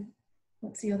guess,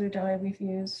 what's the other dye we've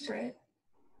used? Right.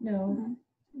 No.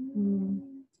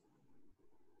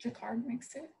 Jacquard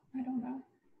makes it. I don't know.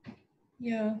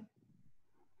 Yeah.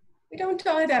 We don't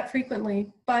dye that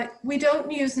frequently, but we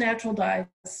don't use natural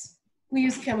dyes. We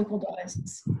use chemical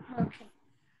dyes. Okay.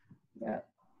 Yeah.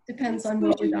 Depends on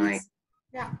what we're dyeing.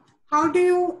 Yeah. How do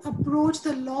you approach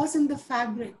the loss in the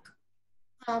fabric?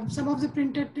 Some of the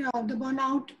printed, the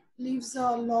burnout leaves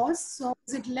a loss. So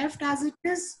is it left as it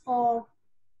is, or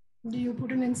do you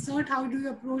put an insert? How do you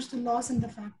approach the loss in the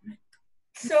fabric?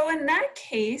 So in that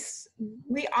case,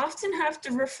 we often have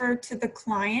to refer to the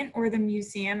client or the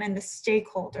museum and the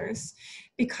stakeholders,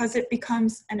 because it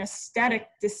becomes an aesthetic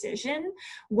decision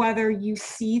whether you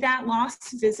see that loss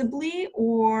visibly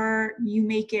or you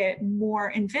make it more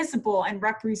invisible and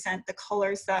represent the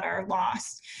colors that are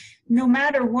lost. No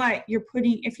matter what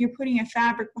if you're putting a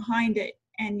fabric behind it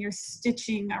and you're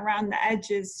stitching around the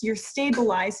edges, you're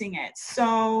stabilizing it.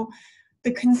 So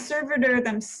the conservator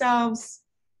themselves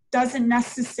doesn't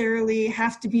necessarily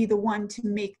have to be the one to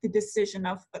make the decision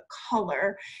of the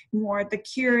color. More the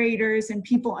curators and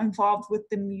people involved with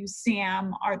the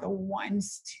museum are the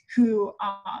ones who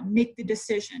make the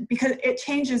decision, because it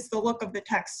changes the look of the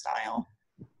textile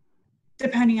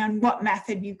depending on what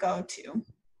method you go to.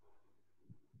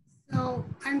 So,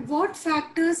 and what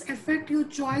factors affect your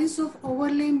choice of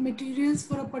overlay materials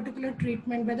for a particular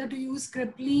treatment, whether to use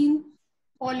crepline,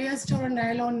 polyester, or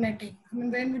nylon netting? I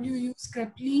mean, when would you use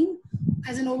crepline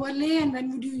as an overlay, and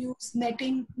when would you use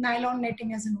nylon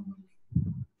netting as an overlay?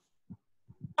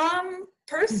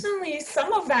 Personally,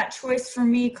 some of that choice for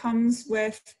me comes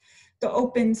with the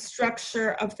open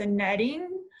structure of the netting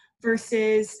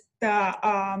versus the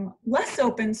less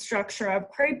open structure of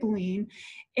crepeline.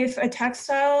 If a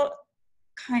textile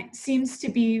seems to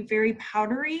be very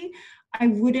powdery, I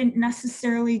wouldn't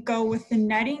necessarily go with the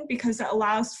netting because it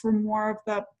allows for more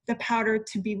of the powder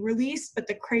to be released, but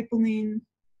the crepeline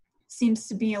seems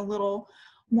to be a little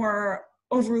more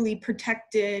overly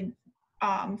protected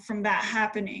from that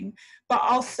happening. But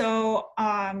also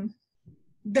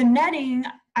the netting,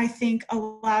 I think,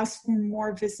 allows for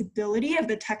more visibility of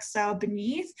the textile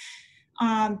beneath.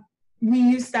 We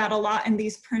use that a lot in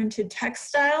these printed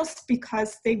textiles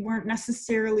because they weren't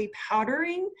necessarily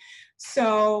powdering.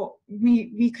 So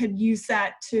we could use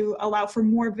that to allow for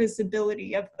more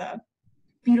visibility of the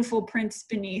beautiful prints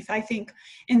beneath. I think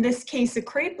in this case, a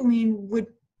crepeline would,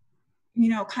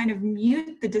 kind of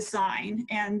mute the design.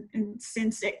 And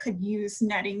since it could use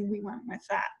netting, we went with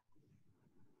that.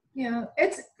 Yeah,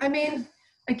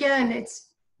 again, it's,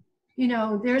 you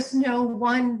know, there's no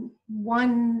one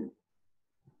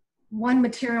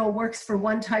material works for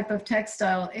one type of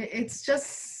textile. It's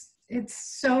just,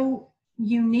 it's so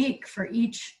unique for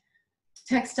each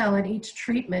textile and each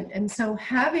treatment. And so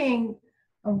having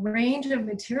a range of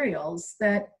materials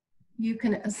that you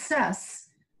can assess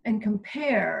and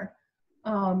compare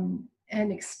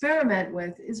and experiment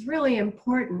with is really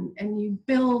important. And you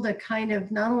build a kind of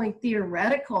not only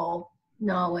theoretical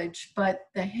knowledge, but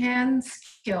the hand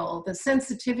skill, the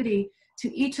sensitivity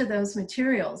to each of those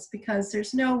materials, because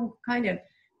there's no kind of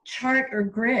chart or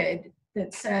grid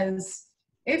that says,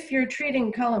 if you're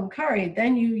treating kalamkari,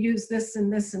 then you use this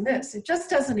and this and this. It just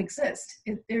doesn't exist.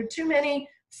 There are too many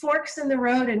forks in the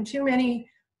road and too many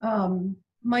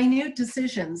minute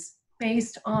decisions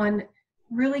based on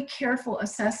really careful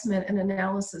assessment and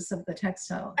analysis of the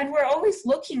textile. And we're always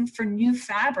looking for new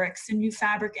fabrics and new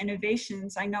fabric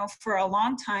innovations. I know for a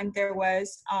long time there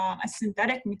was a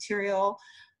synthetic material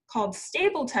called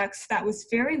stable text that was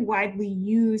very widely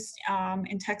used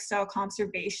in textile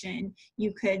conservation.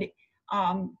 You could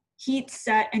heat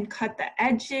set and cut the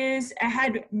edges. It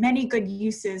had many good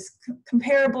uses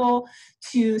comparable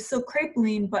to silk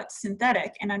crepeline, but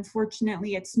synthetic, and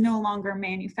unfortunately it's no longer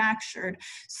manufactured.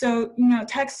 So, you know,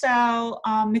 textile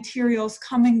materials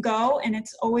come and go, and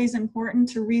it's always important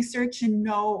to research and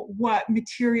know what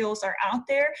materials are out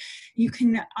there. You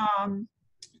can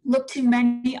look to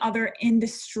many other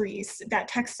industries that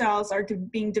textiles are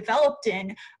being developed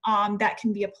in that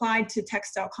can be applied to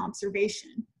textile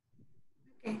conservation.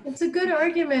 It's a good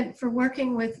argument for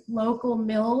working with local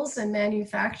mills and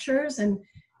manufacturers and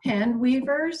hand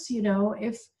weavers. You know,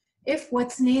 if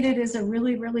what's needed is a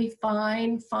really, really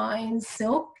fine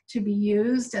silk to be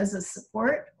used as a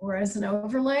support or as an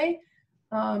overlay,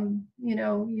 you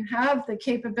know, you have the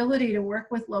capability to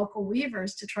work with local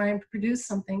weavers to try and produce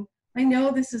something. I know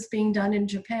this is being done in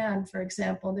Japan, for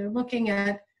example. They're looking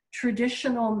at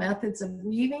traditional methods of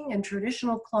weaving and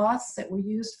traditional cloths that were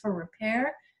used for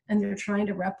repair, and they're trying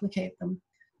to replicate them.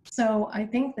 So I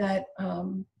think that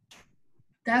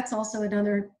that's also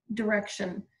another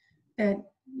direction that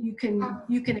you can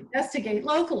investigate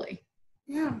locally.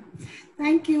 Yeah,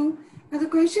 thank you. Now the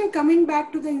question coming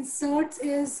back to the inserts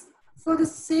is, for the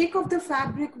sake of the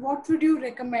fabric, what would you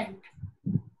recommend?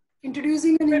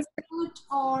 Introducing an insert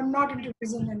or not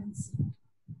introducing an insert?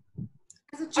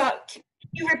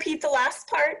 Can you repeat the last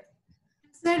part?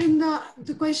 Said in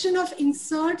the question of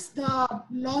inserts, the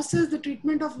losses, the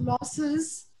treatment of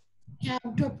losses,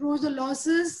 to approach the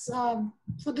losses,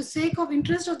 for the sake of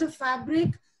interest of the fabric,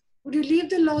 would you leave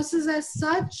the losses as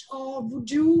such, or would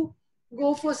you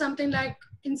go for something like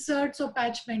inserts or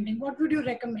patch bending? What would you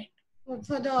recommend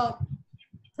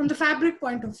from the fabric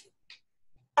point of view?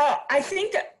 I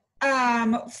think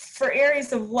for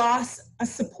areas of loss, a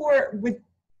support would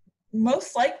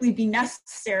most likely be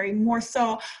necessary. More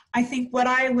so, I think what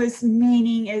I was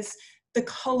meaning is the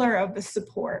color of the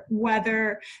support,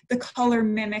 whether the color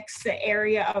mimics the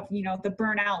area of, you know, the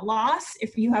burnout loss.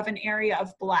 If you have an area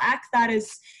of black that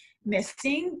is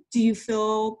missing, do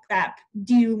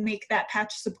you make that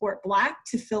patch support black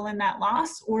to fill in that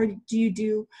loss, or do you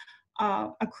do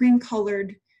a cream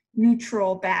colored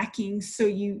neutral backing so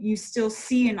you still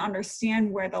see and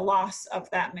understand where the loss of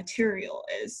that material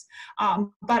is?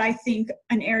 But I think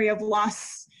an area of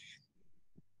loss,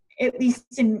 at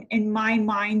least in my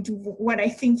mind, what I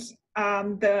think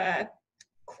the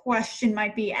question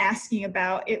might be asking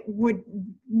about, it would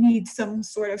need some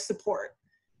sort of support.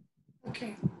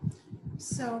 Okay,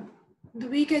 so the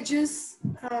weak edges,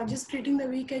 just treating the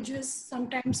weak edges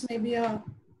sometimes may be a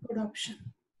good option.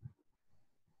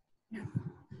 Yeah.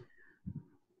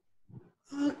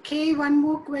 Okay, one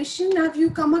more question. Have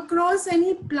you come across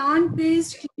any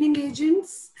plant-based cleaning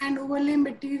agents and overlay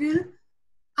material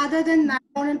other than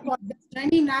nylon and polyester?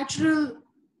 Any natural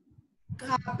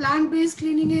plant-based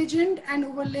cleaning agent and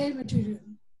overlay material?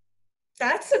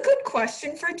 That's a good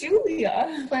question for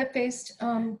Julia. Plant-based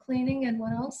cleaning, and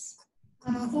what else?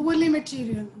 Overlay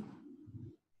material.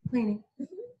 Cleaning.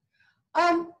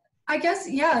 I guess,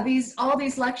 yeah, all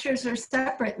these lectures are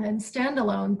separate and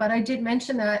standalone, but I did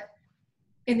mention that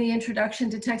in the introduction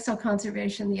to textile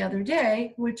conservation the other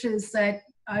day, which is that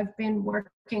I've been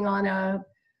working on a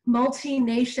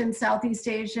multi-nation Southeast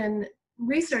Asian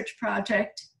research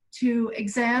project to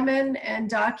examine and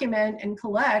document and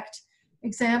collect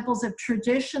examples of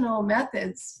traditional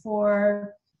methods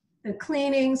for the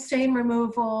cleaning, stain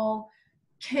removal,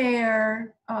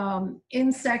 care,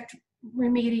 insect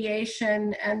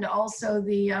remediation, and also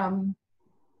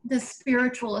the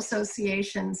spiritual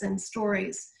associations and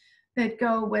stories that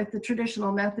go with the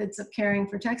traditional methods of caring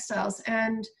for textiles.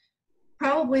 And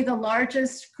probably the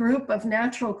largest group of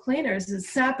natural cleaners is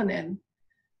saponin.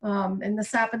 And the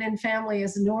saponin family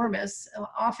is enormous.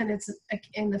 Often it's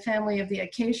in the family of the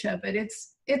acacia, but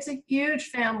it's a huge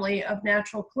family of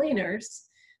natural cleaners,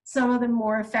 some of them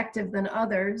more effective than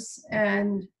others.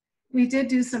 And we did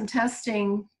do some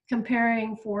testing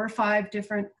comparing 4 or 5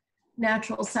 different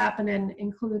natural saponin,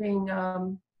 including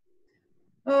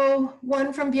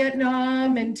one from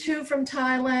Vietnam and 2 from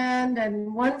Thailand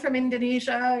and 1 from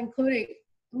Indonesia, including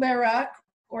lerak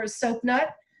or soap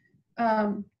nut,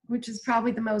 which is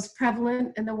probably the most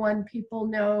prevalent and the one people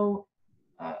know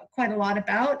quite a lot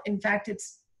about. In fact,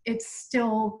 it's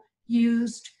still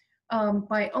used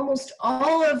by almost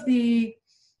all of the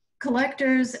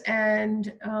collectors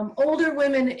and older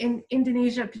women in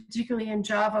Indonesia, particularly in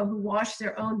Java, who wash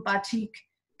their own batik,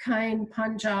 kain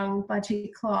panjang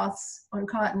batik cloths on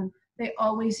cotton. They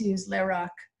always use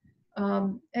lerak.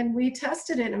 And we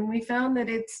tested it and we found that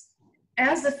it's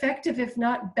as effective, if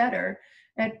not better,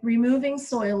 at removing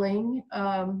soiling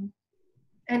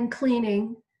and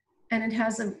cleaning. And it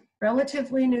has a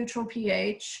relatively neutral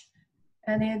pH.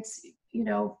 And it's,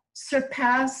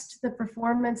 surpassed the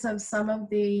performance of some of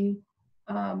the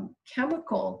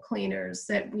chemical cleaners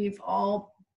that we've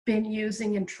all been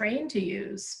using and trained to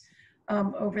use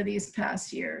over these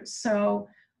past years. So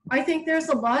I think there's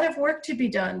a lot of work to be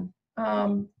done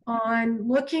on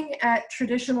looking at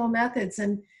traditional methods.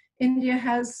 And India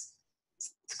has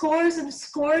scores and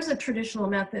scores of traditional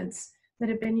methods that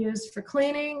have been used for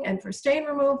cleaning and for stain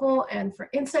removal and for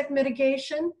insect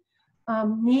mitigation.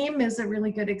 Neem is a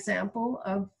really good example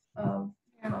of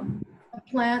a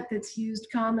plant that's used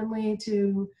commonly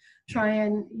to try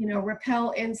and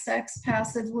repel insects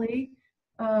passively.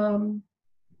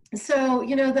 So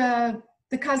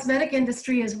the cosmetic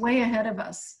industry is way ahead of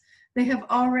us. They have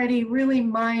already really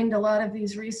mined a lot of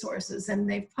these resources and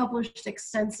they've published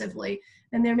extensively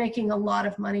and they're making a lot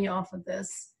of money off of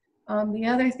this. The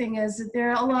other thing is that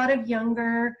there are a lot of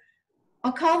younger,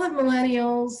 I'll call them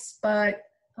millennials, but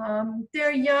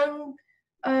they're young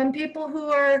people who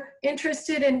are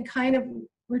interested in kind of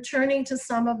returning to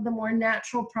some of the more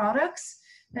natural products.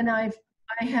 And I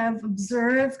have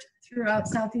observed throughout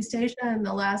Southeast Asia in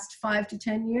the last 5 to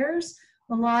 10 years,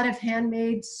 a lot of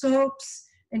handmade soaps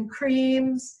and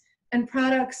creams and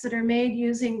products that are made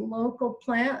using local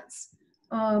plants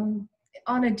on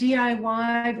a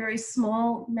DIY, very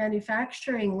small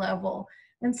manufacturing level.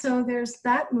 And so there's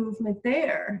that movement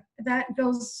there. That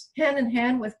goes hand in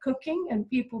hand with cooking and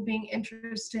people being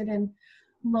interested in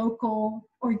local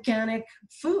organic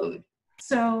food.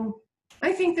 So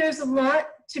I think there's a lot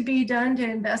to be done to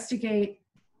investigate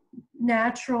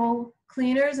natural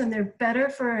cleaners, and they're better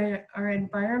for our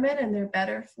environment and they're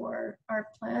better for our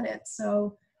planet.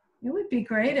 So it would be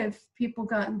great if people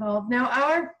got involved. Now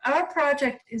our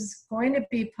project is going to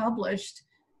be published.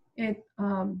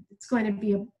 It's going to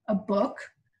be a book.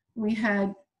 We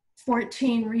had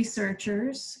 14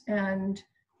 researchers and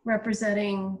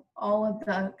representing all of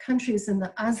the countries in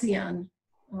the ASEAN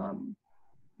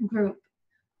group.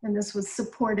 And this was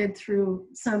supported through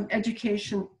some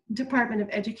Department of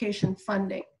Education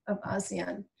funding of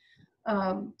ASEAN.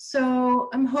 So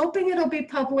I'm hoping it'll be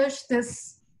published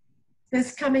this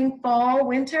coming fall,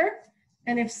 winter.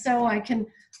 And if so, I can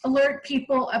alert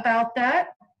people about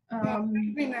that.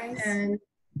 That'd be nice.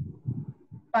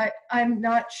 But I'm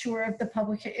not sure of the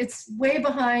publication. It's way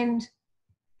behind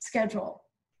schedule.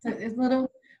 It's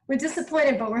we're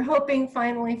disappointed, but we're hoping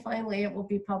finally it will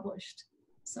be published.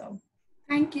 So.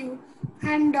 Thank you.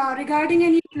 And regarding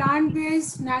any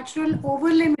plant-based natural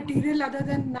overlay material other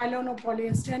than nylon or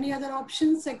polyester, any other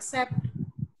options except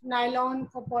nylon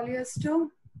or polyester?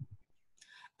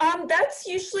 That's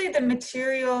usually the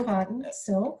material. Cotton,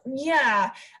 silk. Yeah,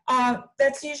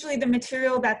 that's usually the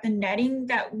material that the netting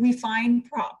that we find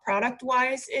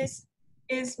product-wise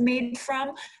is made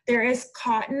from. There is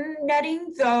cotton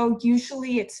netting, though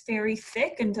usually it's very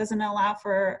thick and doesn't allow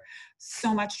for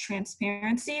so much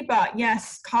transparency. But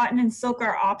yes, cotton and silk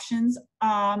are options.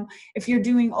 If you're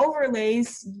doing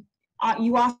overlays,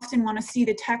 you often want to see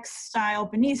the textile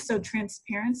beneath, so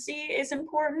transparency is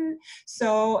important.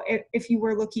 So if you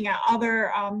were looking at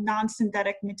other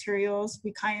non-synthetic materials,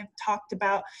 we kind of talked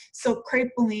about silk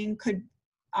crepeling could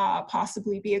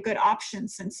possibly be a good option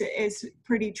since it is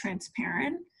pretty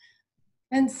transparent.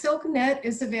 And silk net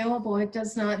is available. It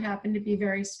does not happen to be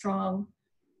very strong.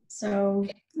 So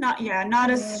not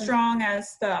as strong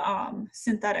as the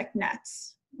synthetic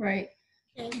nets. Right.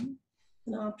 Okay.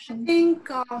 An option. I think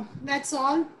that's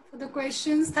all for the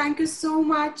questions. Thank you so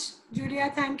much,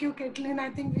 Julia. Thank you, Kaitlyn. I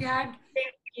think we had,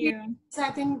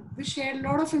 I think we shared a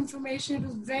lot of information. It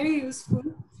was very useful.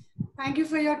 Thank you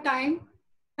for your time.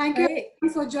 Thank you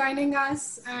Right. for joining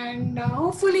us, and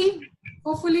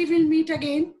hopefully we'll meet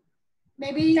again.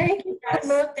 Maybe. Thank you,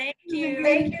 Padma. Thank you.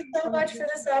 Thank you so much for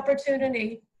this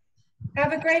opportunity.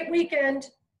 Have a great weekend.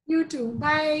 You too.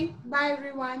 Bye. Bye,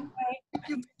 everyone. Bye. Thank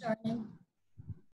you for joining.